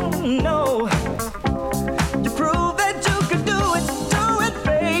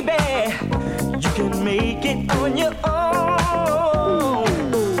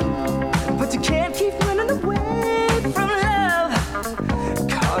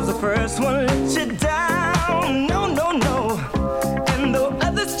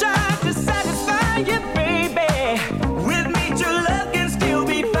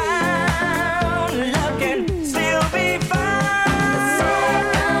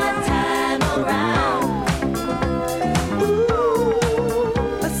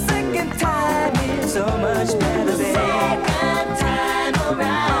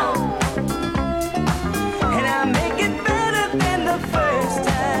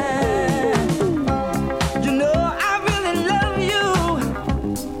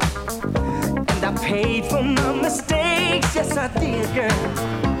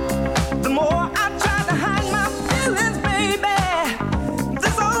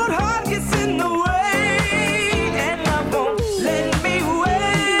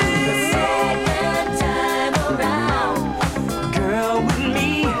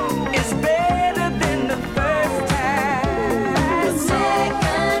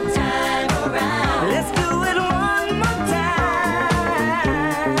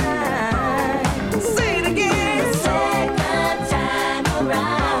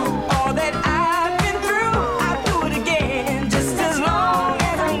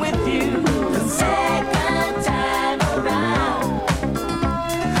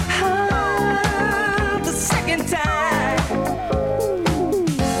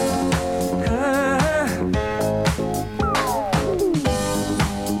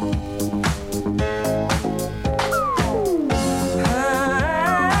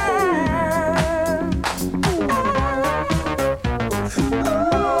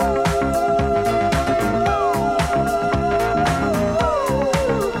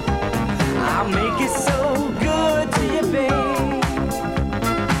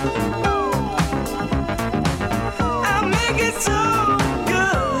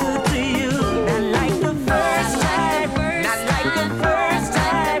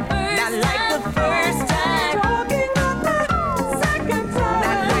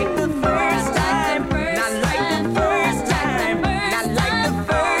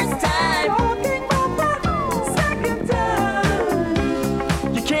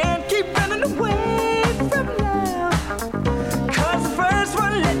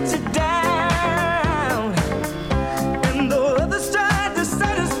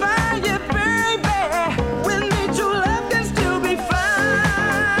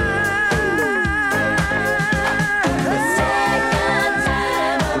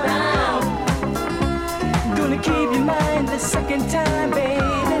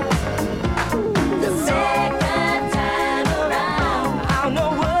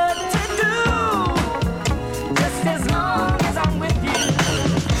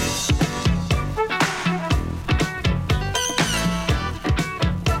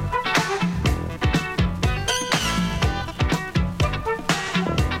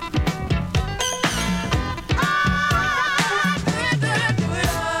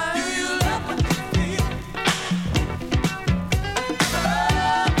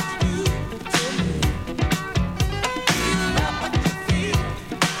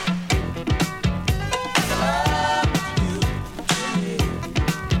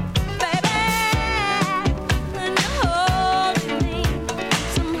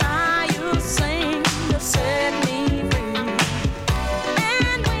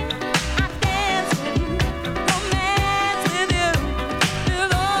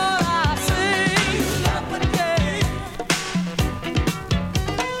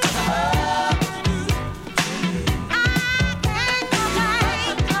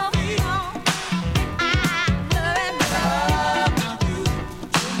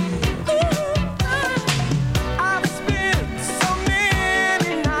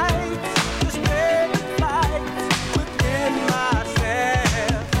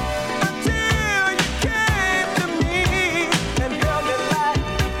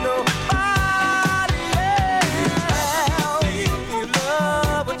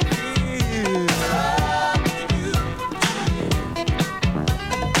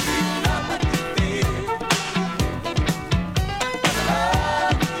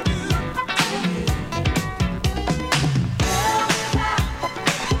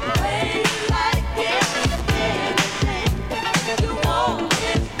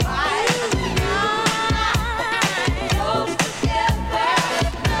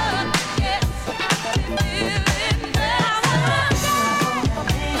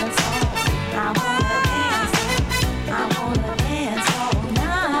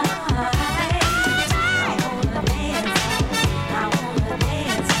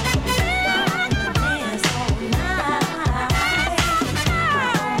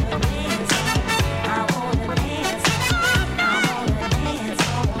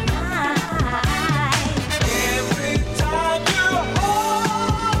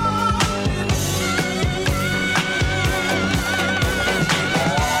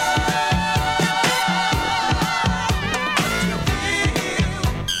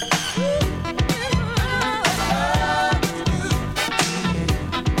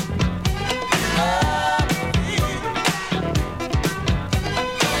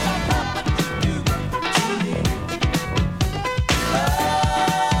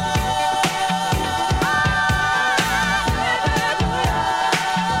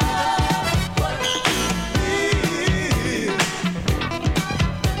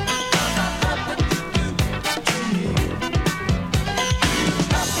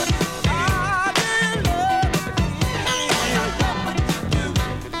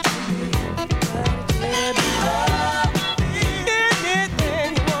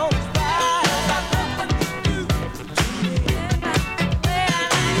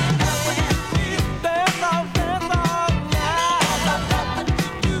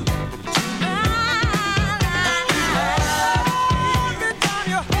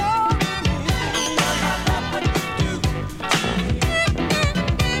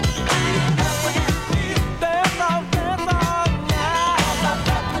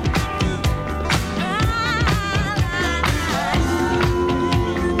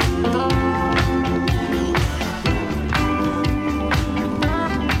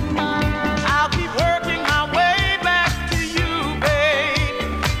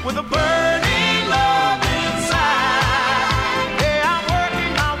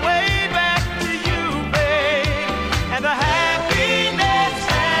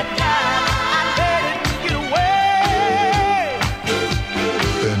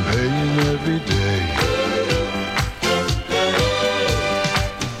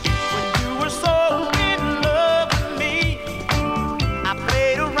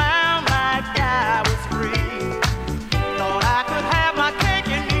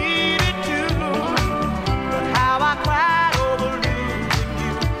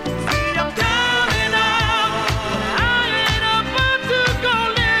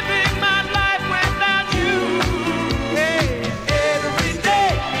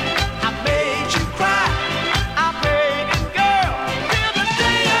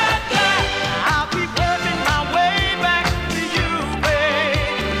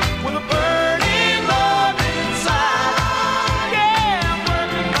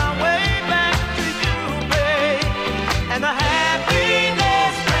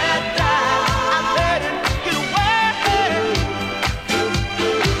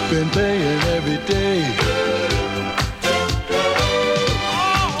been paying every day.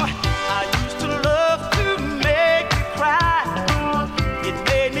 Oh, I used to love to make you cry. It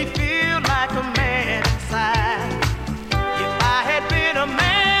made me feel like a man inside. If I had been a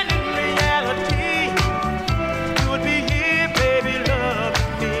man in reality, you would be here, baby,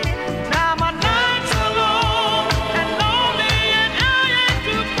 loving me. Now my nights are long and lonely, and I ain't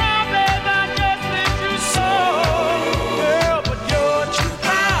too proud, babe, I just miss you so. Girl, but you're too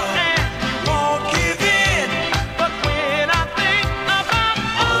proud and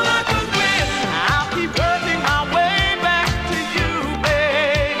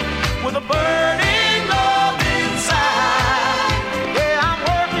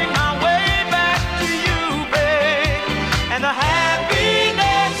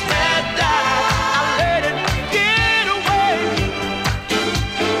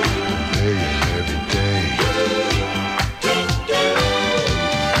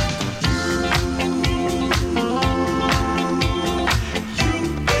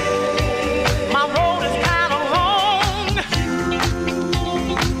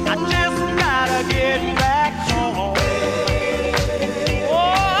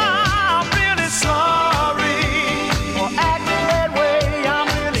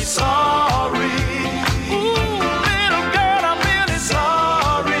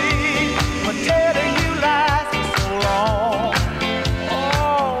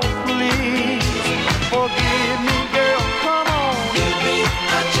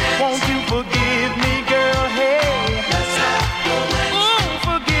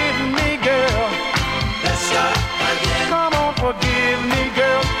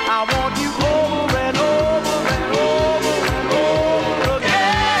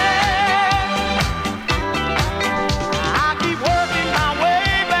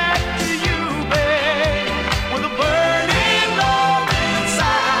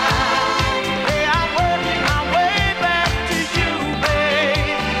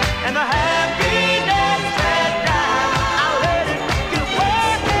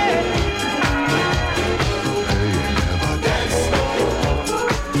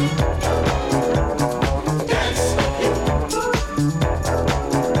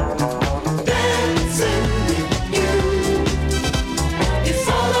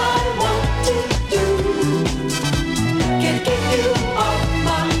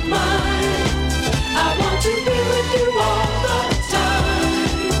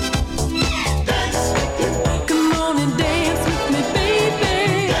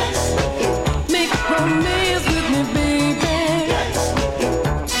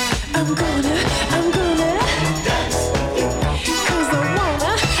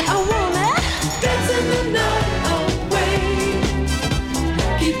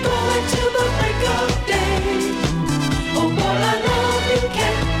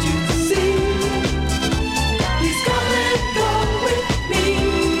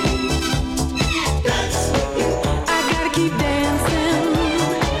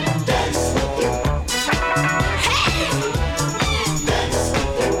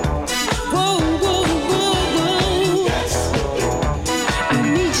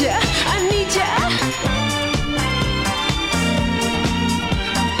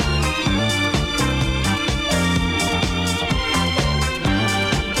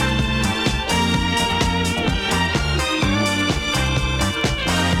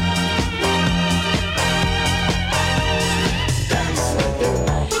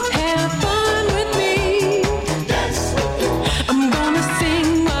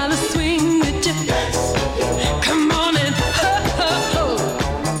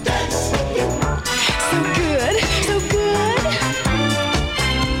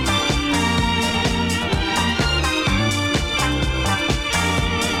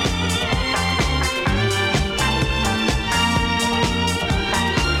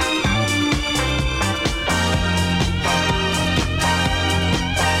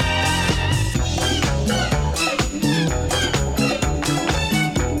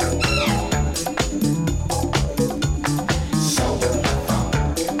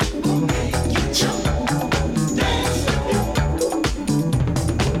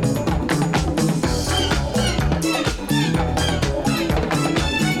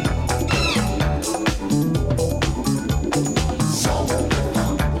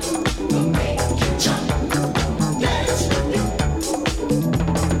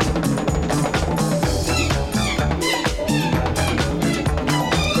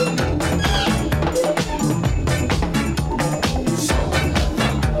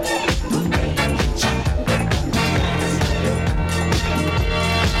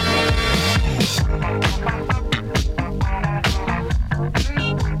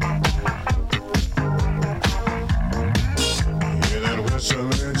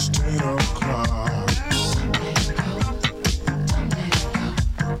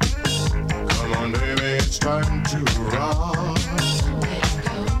it's time to rock.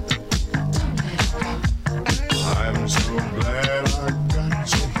 I'm so glad I got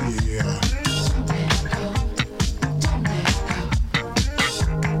you here.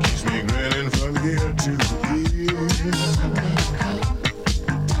 Keeps me grinning from ear to ear.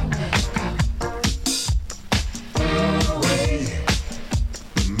 Away.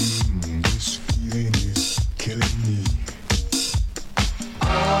 This feeling is killing me.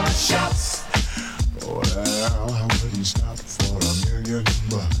 All the shots. Well, I wouldn't stop for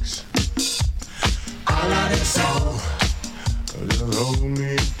 $1,000,000. I love it so. Just hold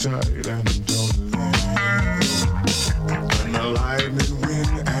me tight and don't let me go. When the lightning,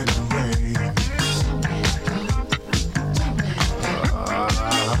 wind, and rain. I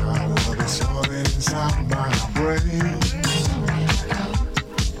love it so inside my brain.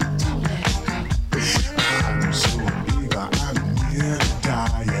 I'm so eager, I'm near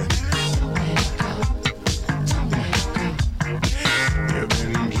dying. You've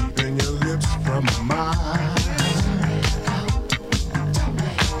been keeping your lips from mine.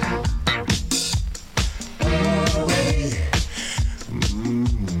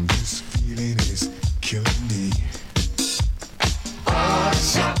 This feeling is killing me. All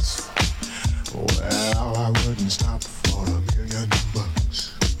shots. Well, I wouldn't stop for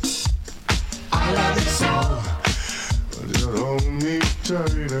 $1,000,000. I love it so. Just hold me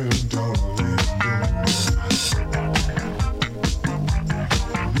tight and don't let go.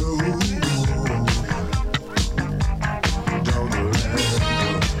 No, don't let go.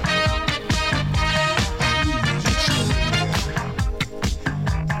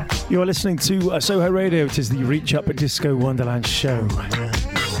 You are listening to Soho Radio. It is the Reach Up at Disco Wonderland show.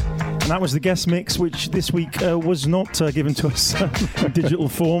 And that was the guest mix, which this week was not given to us in digital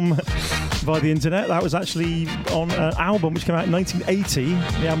form via the internet. That was actually on an album which came out in 1980.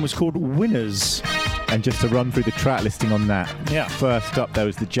 The album was called Winners. And just to run through the track listing on that. Yeah. First up, there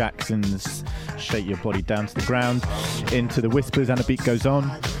was the Jacksons, Shake Your Body Down to the Ground, Into the Whispers, And a Beat Goes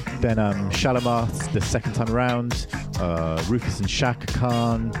On. Then Shalimar, the second time around, Rufus and Shaka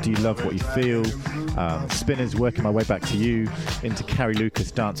Khan, Do You Love What You Feel, Spinners, Working My Way Back to You, into Carrie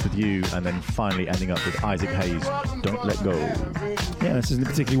Lucas, Dance With You, and then finally ending up with Isaac Hayes, Don't Let Go. Yeah, this isn't a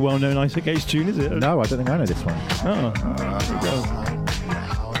particularly well-known Isaac Hayes tune, is it? No, I don't think I know this one. Oh, there you go.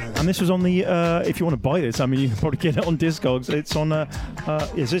 And this was on the, if you want to buy this, I mean, you can probably get it on Discogs. It's on,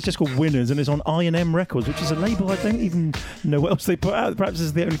 it's just called Winners, and it's on I&M Records, which is a label I don't even know what else they put out. Perhaps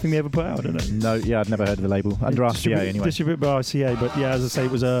it's the only thing they ever put out, I don't know. No, yeah, I'd never heard of the label. Under RCA, anyway. Distributed by RCA, but yeah, as I say, it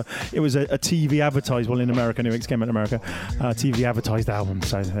was a TV advertised, well, in America, anyway, it came out in America, TV advertised album,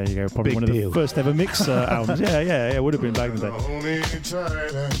 so there you go. Probably Big one of deal. the first ever mix albums. Yeah, it would have been back in the day. Hold me tight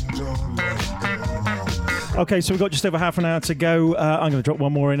and don't let go. Okay, so we've got just over half an hour to go. I'm going to drop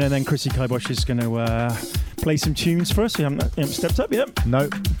one more in, and then Chrissy Kibosh is going to play some tunes for us. You haven't stepped up yet? No,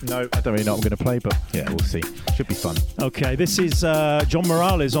 I don't really know what I'm going to play, but yeah, we'll see. Should be fun. Okay, this is John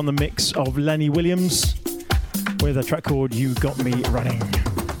Morales on the mix of Lenny Williams with a track called You Got Me Running.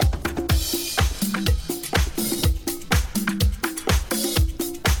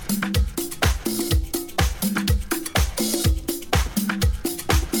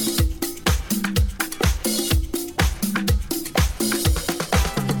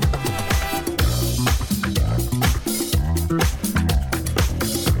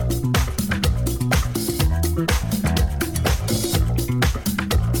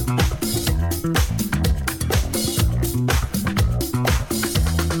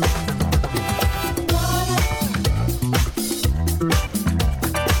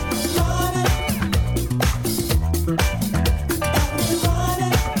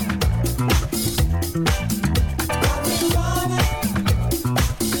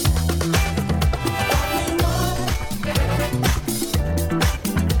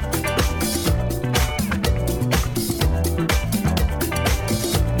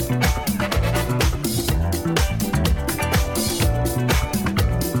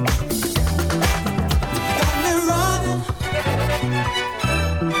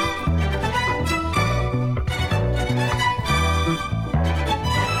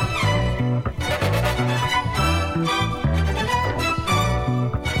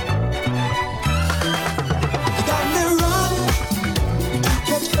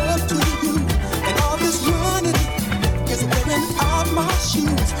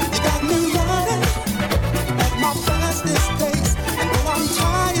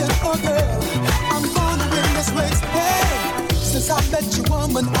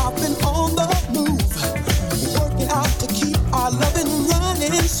 woman, I've been on the move, working out to keep our loving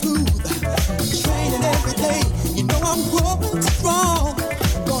running smooth. Training every day, you know I'm growing strong.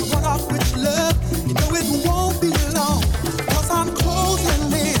 Gonna run off with your love, you know it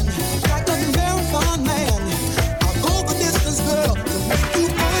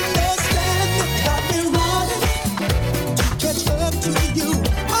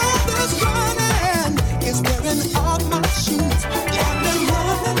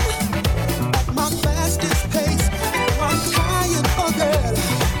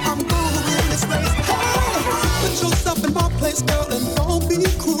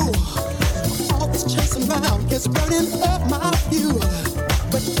is burning up my fuel,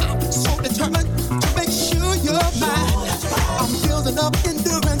 but I'm so determined to make sure you're mine. I'm building up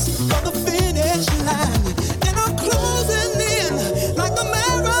endurance for the finish line, and I'm closing in like a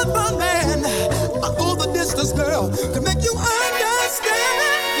marathon man. I'll go the distance, girl, to make you understand.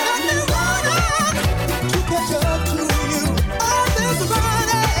 Got me running to catch up to you. All this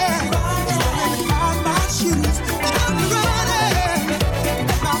running out my shoes. Got me running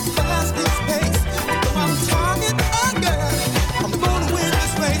at my fastest pace. Though I'm tired, girl, I'm gonna win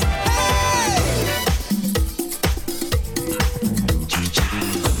this race. Hey!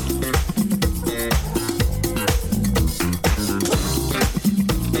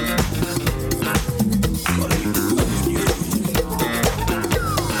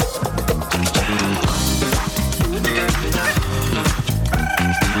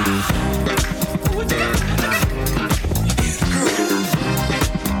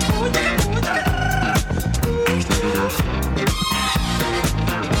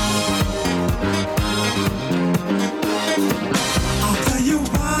 I'll tell you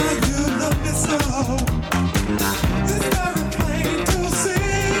why you love me so. It's very plain to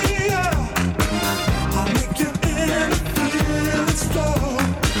see. I'll make you in feelings flow.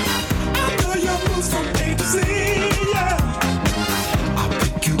 I know your moves from A to Z. I'll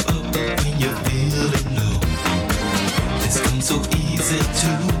pick you up when you're feeling low. This comes so easy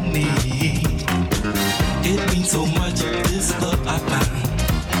to me. It means so much, this love I found.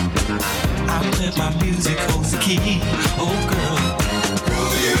 I'm let my music hold the key. Oh girl,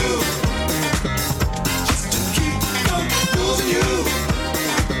 groove you, just to keep on losing you.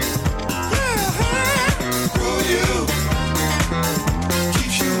 Yeah, groove you,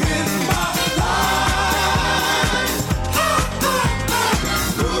 keeps you in my life.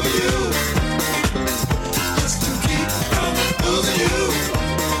 Groove you, just to keep on losing you.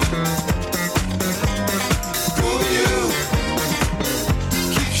 Groove you,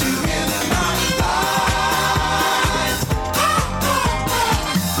 keeps you in my life.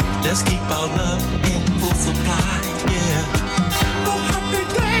 Let's keep our love in full supply, yeah. No happy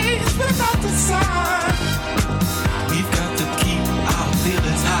days without the sun. We've got to keep our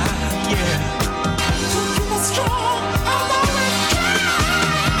feelings high, yeah. To keep us strong, I'll always try.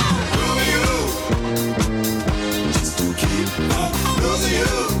 Groove you, just to keep on losing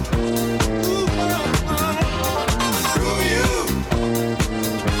you. Groove you,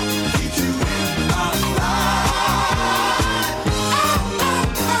 keep you in my life.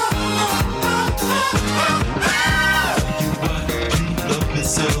 You love me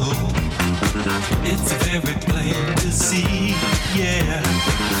so. It's very plain to see, yeah.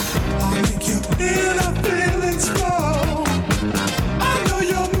 I'll make you feel our feelings flow. I know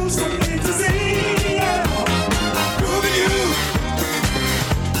your moves from A to Z, yeah. Grooving you,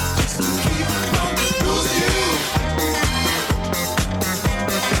 just to keep on losing you.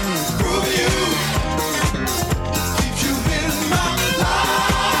 Grooving you, keep you in my life.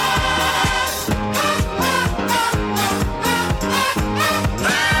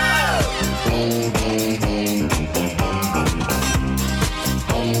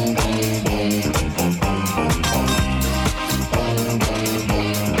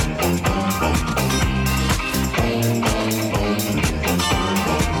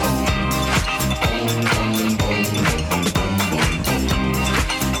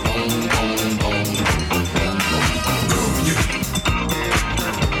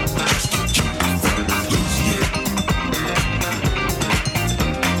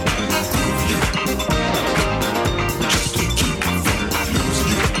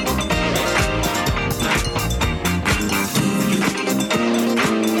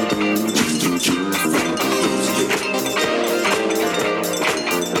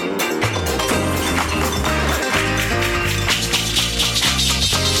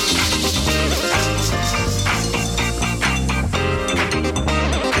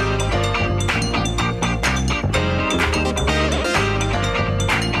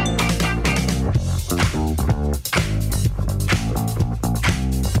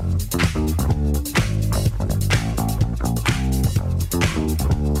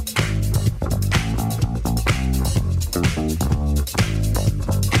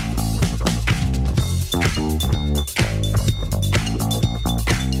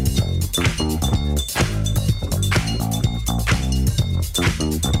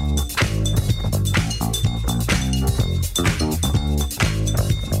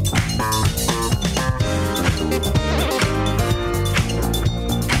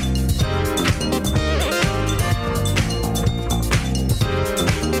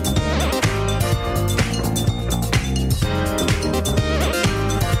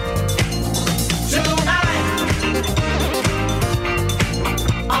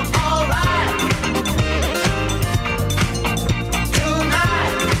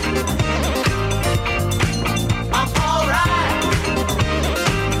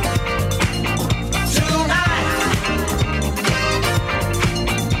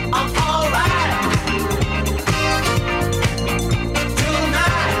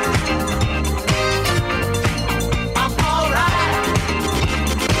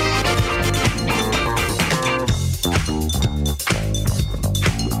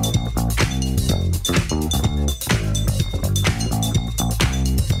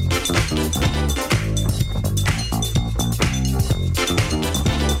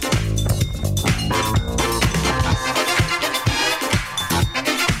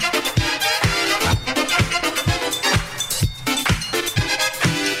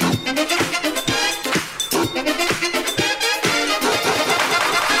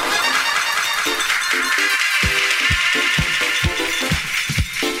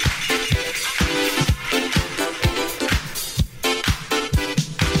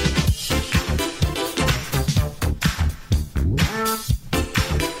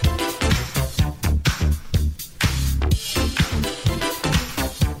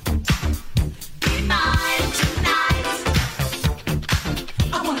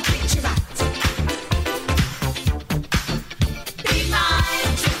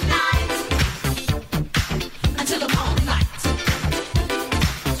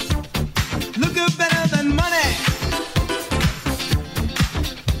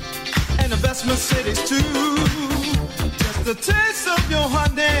 the taste of your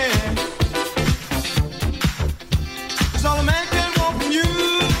honey. It's all a man can want from you.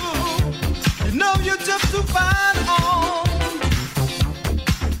 You know you're just too fine on.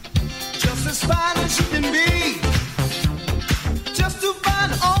 Just as fine as you can be. Just too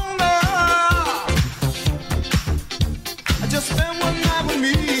fine on her. Just spend one night with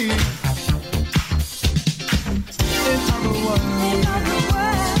me. In other words,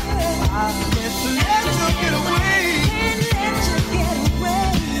 I can't let you get away.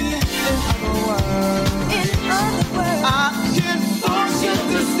 In other words, I can't force you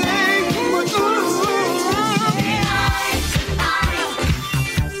to stay. But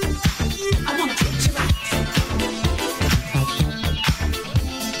I wanna treat you right.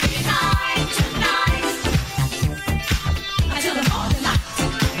 Tonight, until the morning light.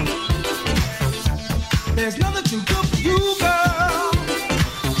 there's nothing too good for you, girl.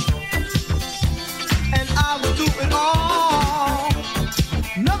 And I will do it all.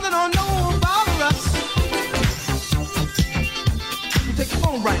 Nothing I know about us. You take your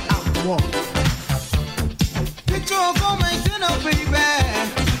phone right out the wall. Picture of homemade dinner, baby.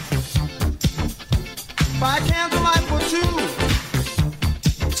 By candlelight for two.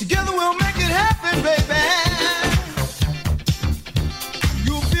 Together we'll make it happen, baby.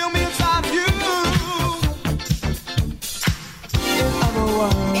 You'll feel me inside you. In other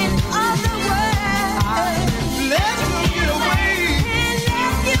words, I let you get away.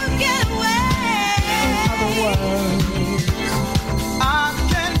 In other words, I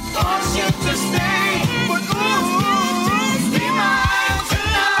can't force you to stay. But ooh, be mine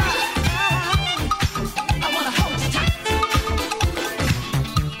tonight. I wanna hold you tight.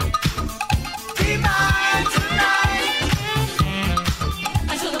 Be mine tonight.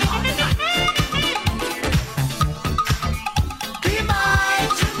 Until the morning light. Be mine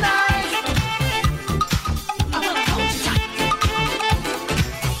tonight. I wanna hold you tight.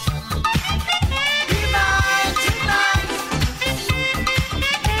 Be mine tonight.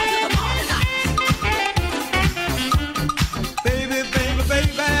 Until the morning light. Baby, baby,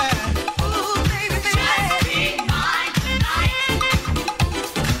 baby. Ooh, baby, baby. Just be mine tonight.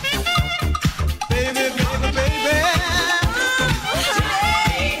 Baby, baby, baby. Just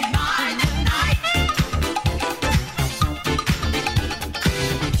be mine tonight.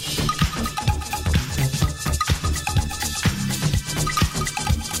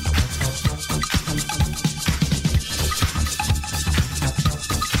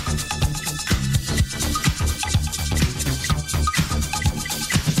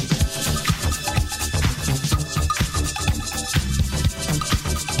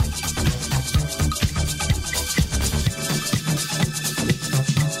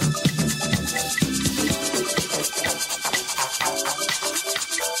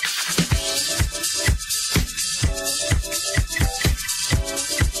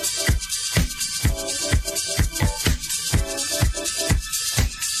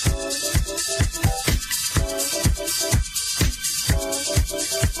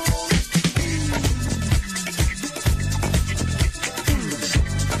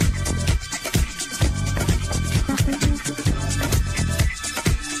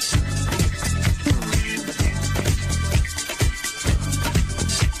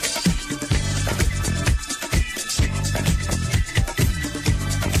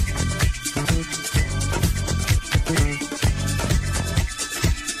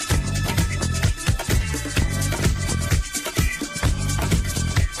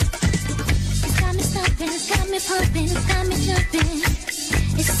 It's got me stopping, it's got me pumping, it's got me jumping.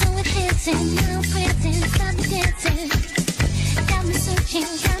 It's so enhancing, now prancing, it's got me dancing. Got me searching,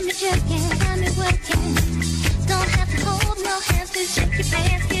 got me jerking, got me working. Don't have to hold no hands, 'cause shake your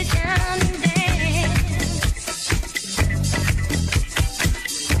pants, get down and dance.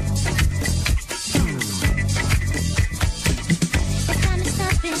 It's got me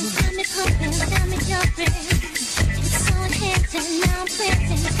stopping, it's got me pumping, it's got me jumping. It's so enhancing, now I'm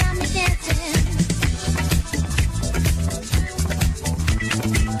prancing, it's got me dancing.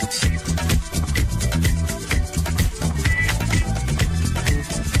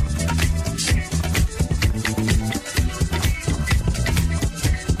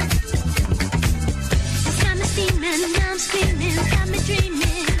 It's got me steaming, now I'm screaming, it's got me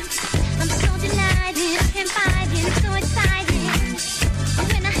dreaming. I'm so delighted, I can't fight it, it's so exciting.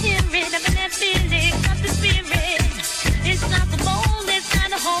 When I hear it, I feel that feeling, got the spirit. It's not the bold, it's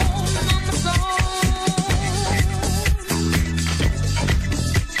not a hold on my soul.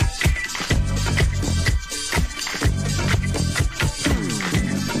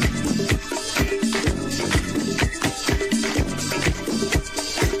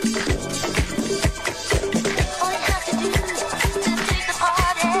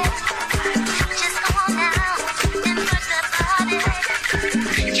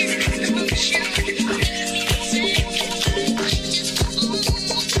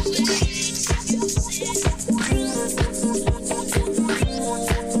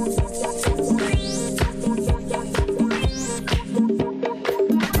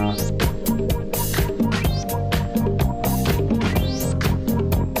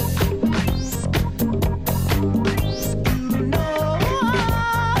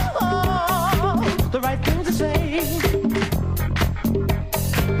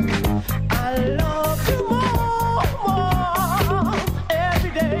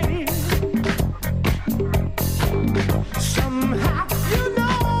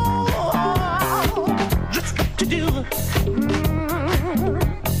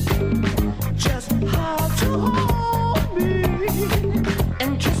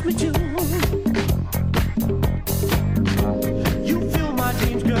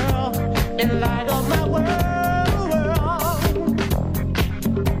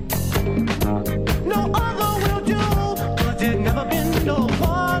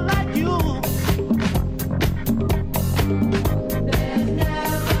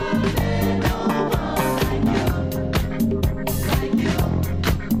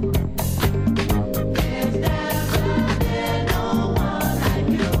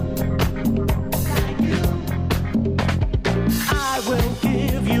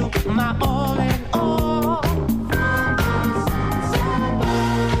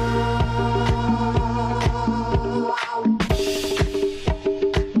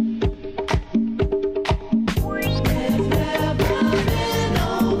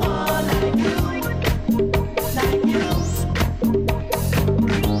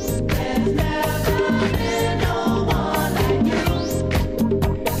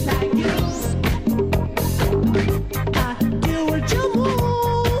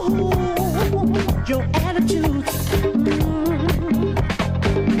 the truth.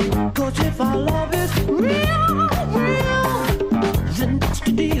 'Cause if our love is real, then that's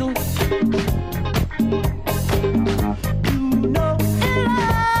the deal. You know in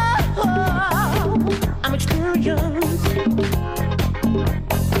love, I'm experienced.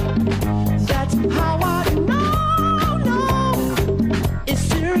 That's how I know it's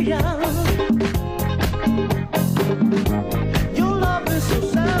serious. Your love is so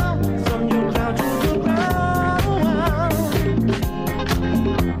sound, from your crown to the ground,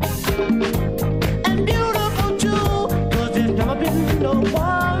 and beautiful too. 'Cause there's never been no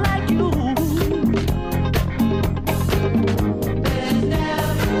one like you. There's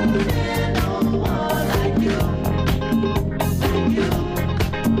never been no one like you, like you.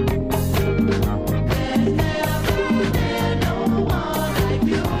 There's never been no one like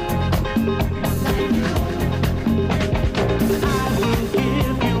you, like you. I will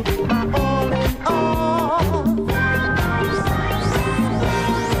give you my all in all.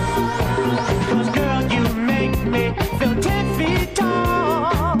 'Cause girl, you make me feel 10 feet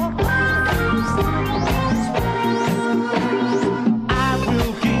tall. I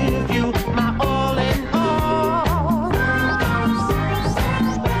will give you my all in all.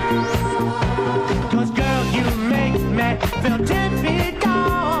 'Cause girl, you make me feel 10 feet tall.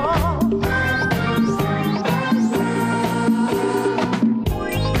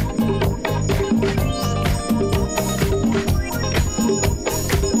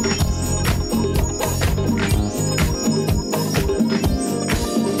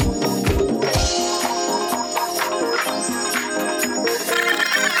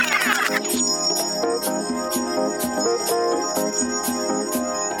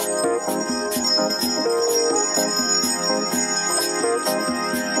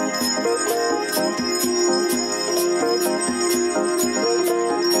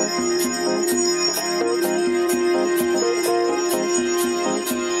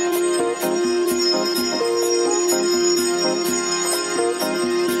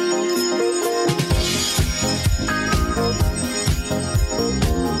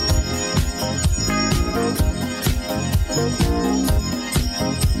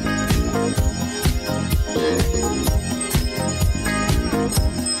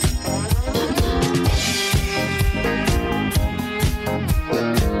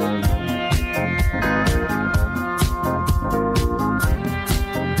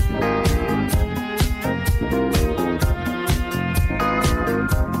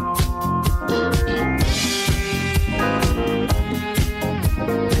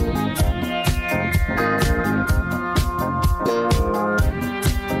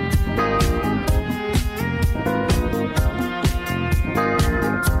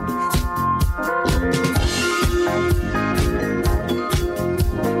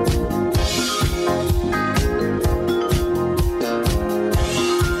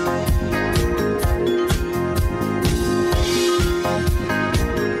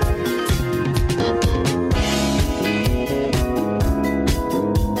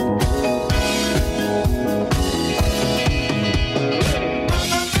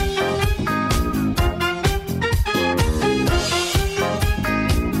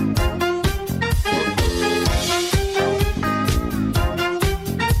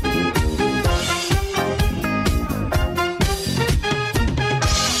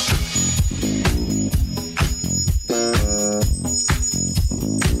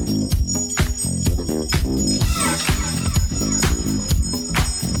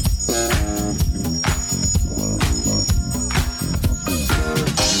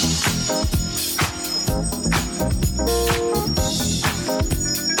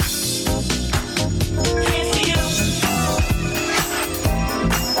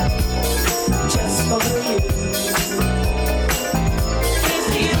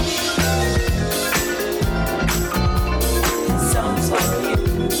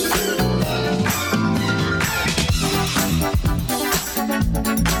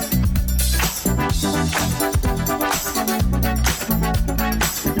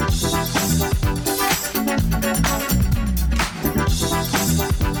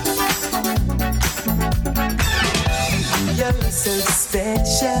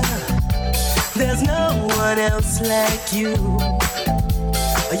 Like you,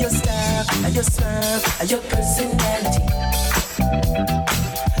 your style, your smile, your personality,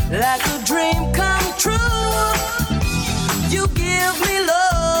 like a dream come true. You give me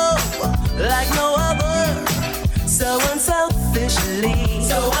love like no other, so unselfishly.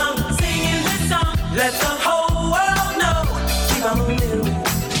 So I'm singing this song, let the whole world know. Keep on moving.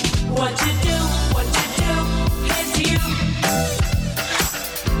 What you do, here's to you.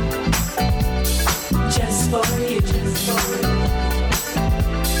 Just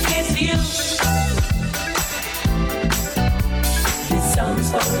It's you. This song's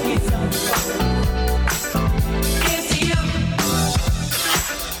for you. It's you.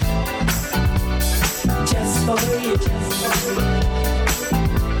 Just for you.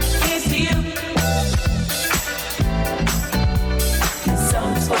 It's you. This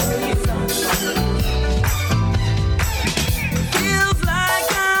song's for you. Feels like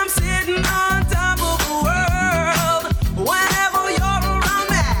I'm sitting on top of the world whenever you're around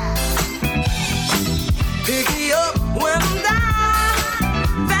me. Pick me up when I'm down.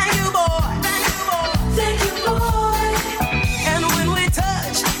 Thank you, boy. Thank you, boy. And when we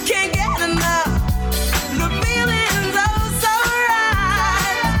touch, can't get enough. The feeling's oh so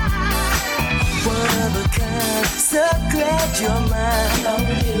right. One of a kind, so glad you're mine. Love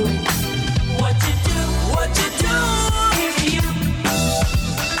you. What you do is you.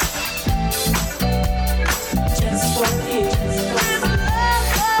 Just for you. This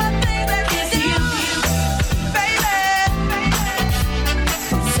love thing that is you, baby.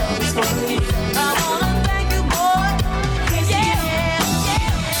 This song's for you. I wanna thank you, boy. It's you.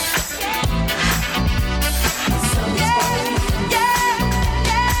 This song's for you.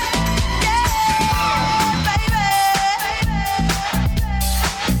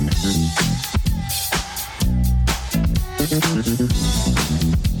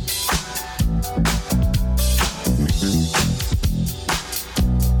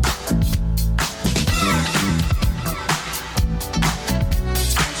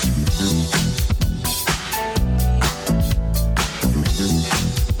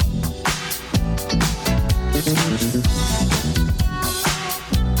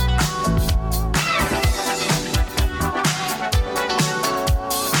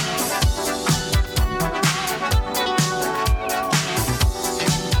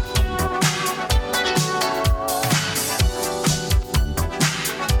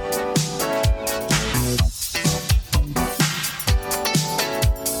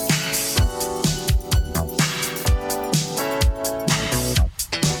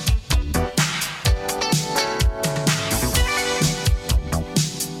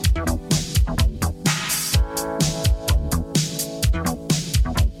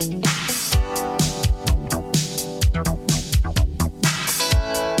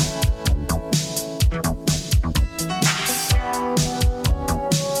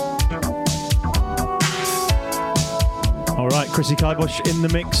 All right, Chrissy Kibosh in the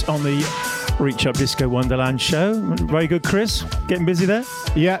mix on the Reach Up Disco Wonderland show. Very good, Chris. Getting busy there?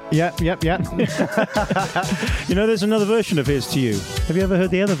 Yeah. You know, there's another version of Here's to You. Have you ever heard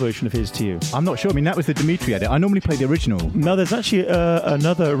the other version of Here's to You? I'm not sure. I mean, that was the Dimitri edit. I normally play the original. No, there's actually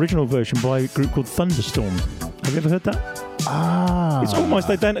another original version by a group called Thunderstorm. Have you ever heard that? Ah. It's almost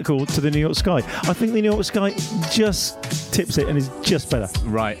identical to the New York Sky. I think the New York Sky just tips it and is just better.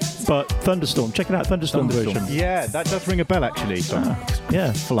 Right. But Thunderstorm, check it out, Thunderstorm version. Yeah, that does ring a bell, actually. So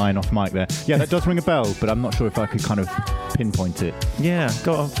Yeah. flying off mic there. Yeah, that does ring a bell, but I'm not sure if I could kind of pinpoint it. Yeah,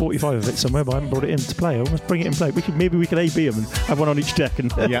 got a 45 of it somewhere, but I haven't brought it in to play. I must bring it in play. Maybe we could A-B them and have one on each deck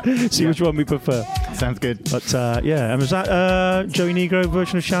and see which one we prefer. Sounds good. But yeah, and was that Joey Negro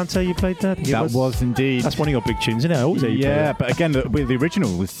version of Shantae you played there? That was indeed. That's one of your big tunes, isn't it? I always hear you play Yeah, it. but again, the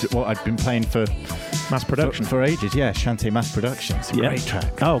original was what I'd been playing for Mass Production for ages. Yeah, Shantae Mass Production. It's a great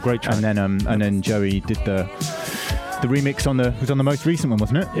track. Oh, great track. And then Joey did the remix on the most recent one,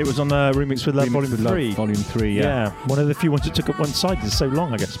 wasn't it? It was on the Remix with Love Remix Volume with Love, 3. Volume 3, yeah. One of the few ones that took up one side. It's so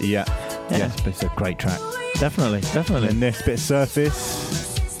long, I guess. Yeah. Yes, but it's a great track. Definitely. And this bit of Surface.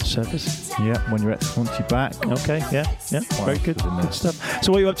 Yeah, When Your Ex Wants You Back. Okay, yeah. Very good. Good stuff.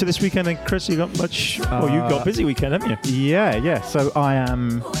 So what are you up to this weekend then, Chris? You got much... well, you've got a busy weekend, haven't you? Yeah. So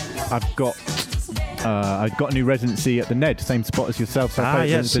I've got a new residency at the Ned, same spot as yourself. So I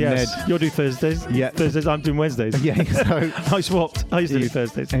play at the Ned. You'll do Thursdays. Yeah. Thursdays, I'm doing Wednesdays. Yeah, so I swapped. I used to do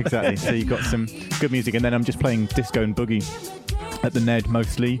Thursdays. Exactly. So you got some good music, and then I'm just playing disco and boogie at the Ned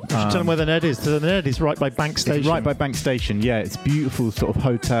mostly. Tell them where the Ned is. The Ned is right by Bank Station. It's right by Bank Station, yeah. It's beautiful sort of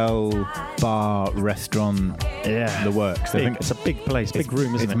hotel, bar, restaurant, the works. Big. It's a big place, big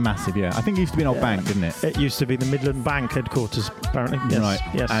room, isn't it? It's massive, yeah. I think it used to be an old bank, didn't it? It used to be the Midland Bank headquarters, apparently. Yes. Right.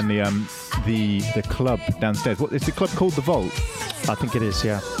 Yes. And the club downstairs. What is the club called? The Vault? I think it is,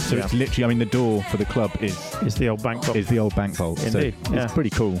 yeah. So it's literally, I mean, the door for the club is the old bank vault. Is the old bank vault. Indeed. So it's pretty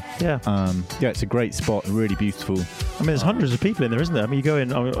cool. Yeah. Yeah, it's a great spot, really beautiful. I mean, there's hundreds of people in there, isn't there? I mean, you go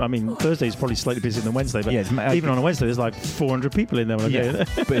in, I mean, Thursday's probably slightly busier than Wednesday, but even on a Wednesday, there's like 400 people in there when I go in there.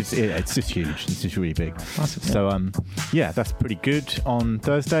 But it's just huge. It's just really big. Massive, yeah. So, that's pretty good on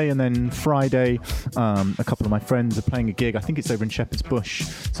Thursday. And then Friday, a couple of my friends are playing a gig. I think it's over in Shepherd's Bush.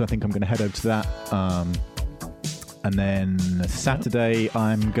 So I think I'm going to head over to that. And then Saturday,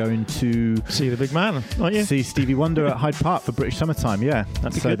 I'm going to See the big man, aren't you? see Stevie Wonder at Hyde Park for British Summertime. Yeah,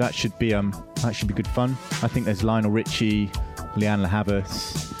 That'd be so good. that should be good fun. I think there's Lionel Richie, Leanne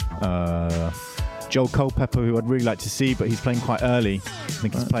LaHavas, Joel Culpepper, who I'd really like to see, but he's playing quite early. I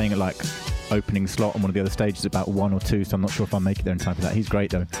think he's playing at like opening slot on one of the other stages, about 1 or 2. So I'm not sure if I'll make it there in time for that. He's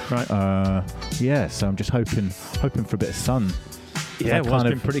great though. Right. Yeah, so I'm just hoping for a bit of sun. Yeah, I well, kind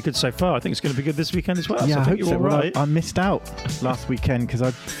it's of- been pretty good so far. I think it's going to be good this weekend as well. Yeah, so I I think hope you're so. all Well, right. I missed out last weekend because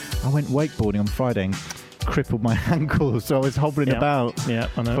I went wakeboarding on Friday and crippled my ankle, so I was hobbling Yeah. about Yeah,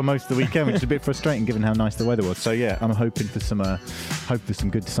 I know. for most of the weekend, which is a bit frustrating given how nice the weather was. So yeah, I'm hoping for some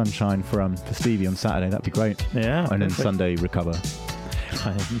good sunshine for Stevie on Saturday. That'd be great. Yeah, And then perfect. Sunday recover.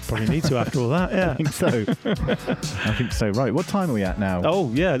 You probably need to after all that. I Yeah. think so. I think so. Right, what time are we at now?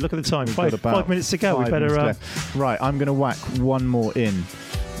 Oh yeah, look at the time. We've got about 5 minutes to go. We 5 better. minutes left. Right, I'm going to whack one more in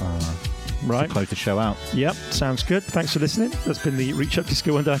Right. to close the show out. Yep. Sounds good. Thanks for listening. That's been the Reach Up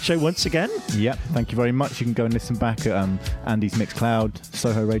Disco Wonderland show once again. Yep, thank you very much. You can go and listen back at Andy's Mixcloud,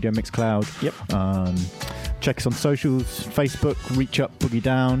 Soho Radio Mixcloud. Yep. Check us on socials, Facebook, Reach Up Boogie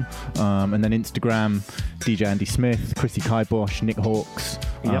Down, and then Instagram, DJ Andy Smith, Chrissy Kybosh, Nick Hawks.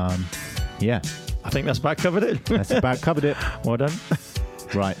 Yep. Yeah, I think that's about covered it. that's about covered it. Well done.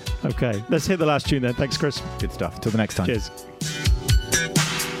 Right, Okay. Let's hit the last tune then. Thanks, Chris. good stuff. Till the next time. Cheers.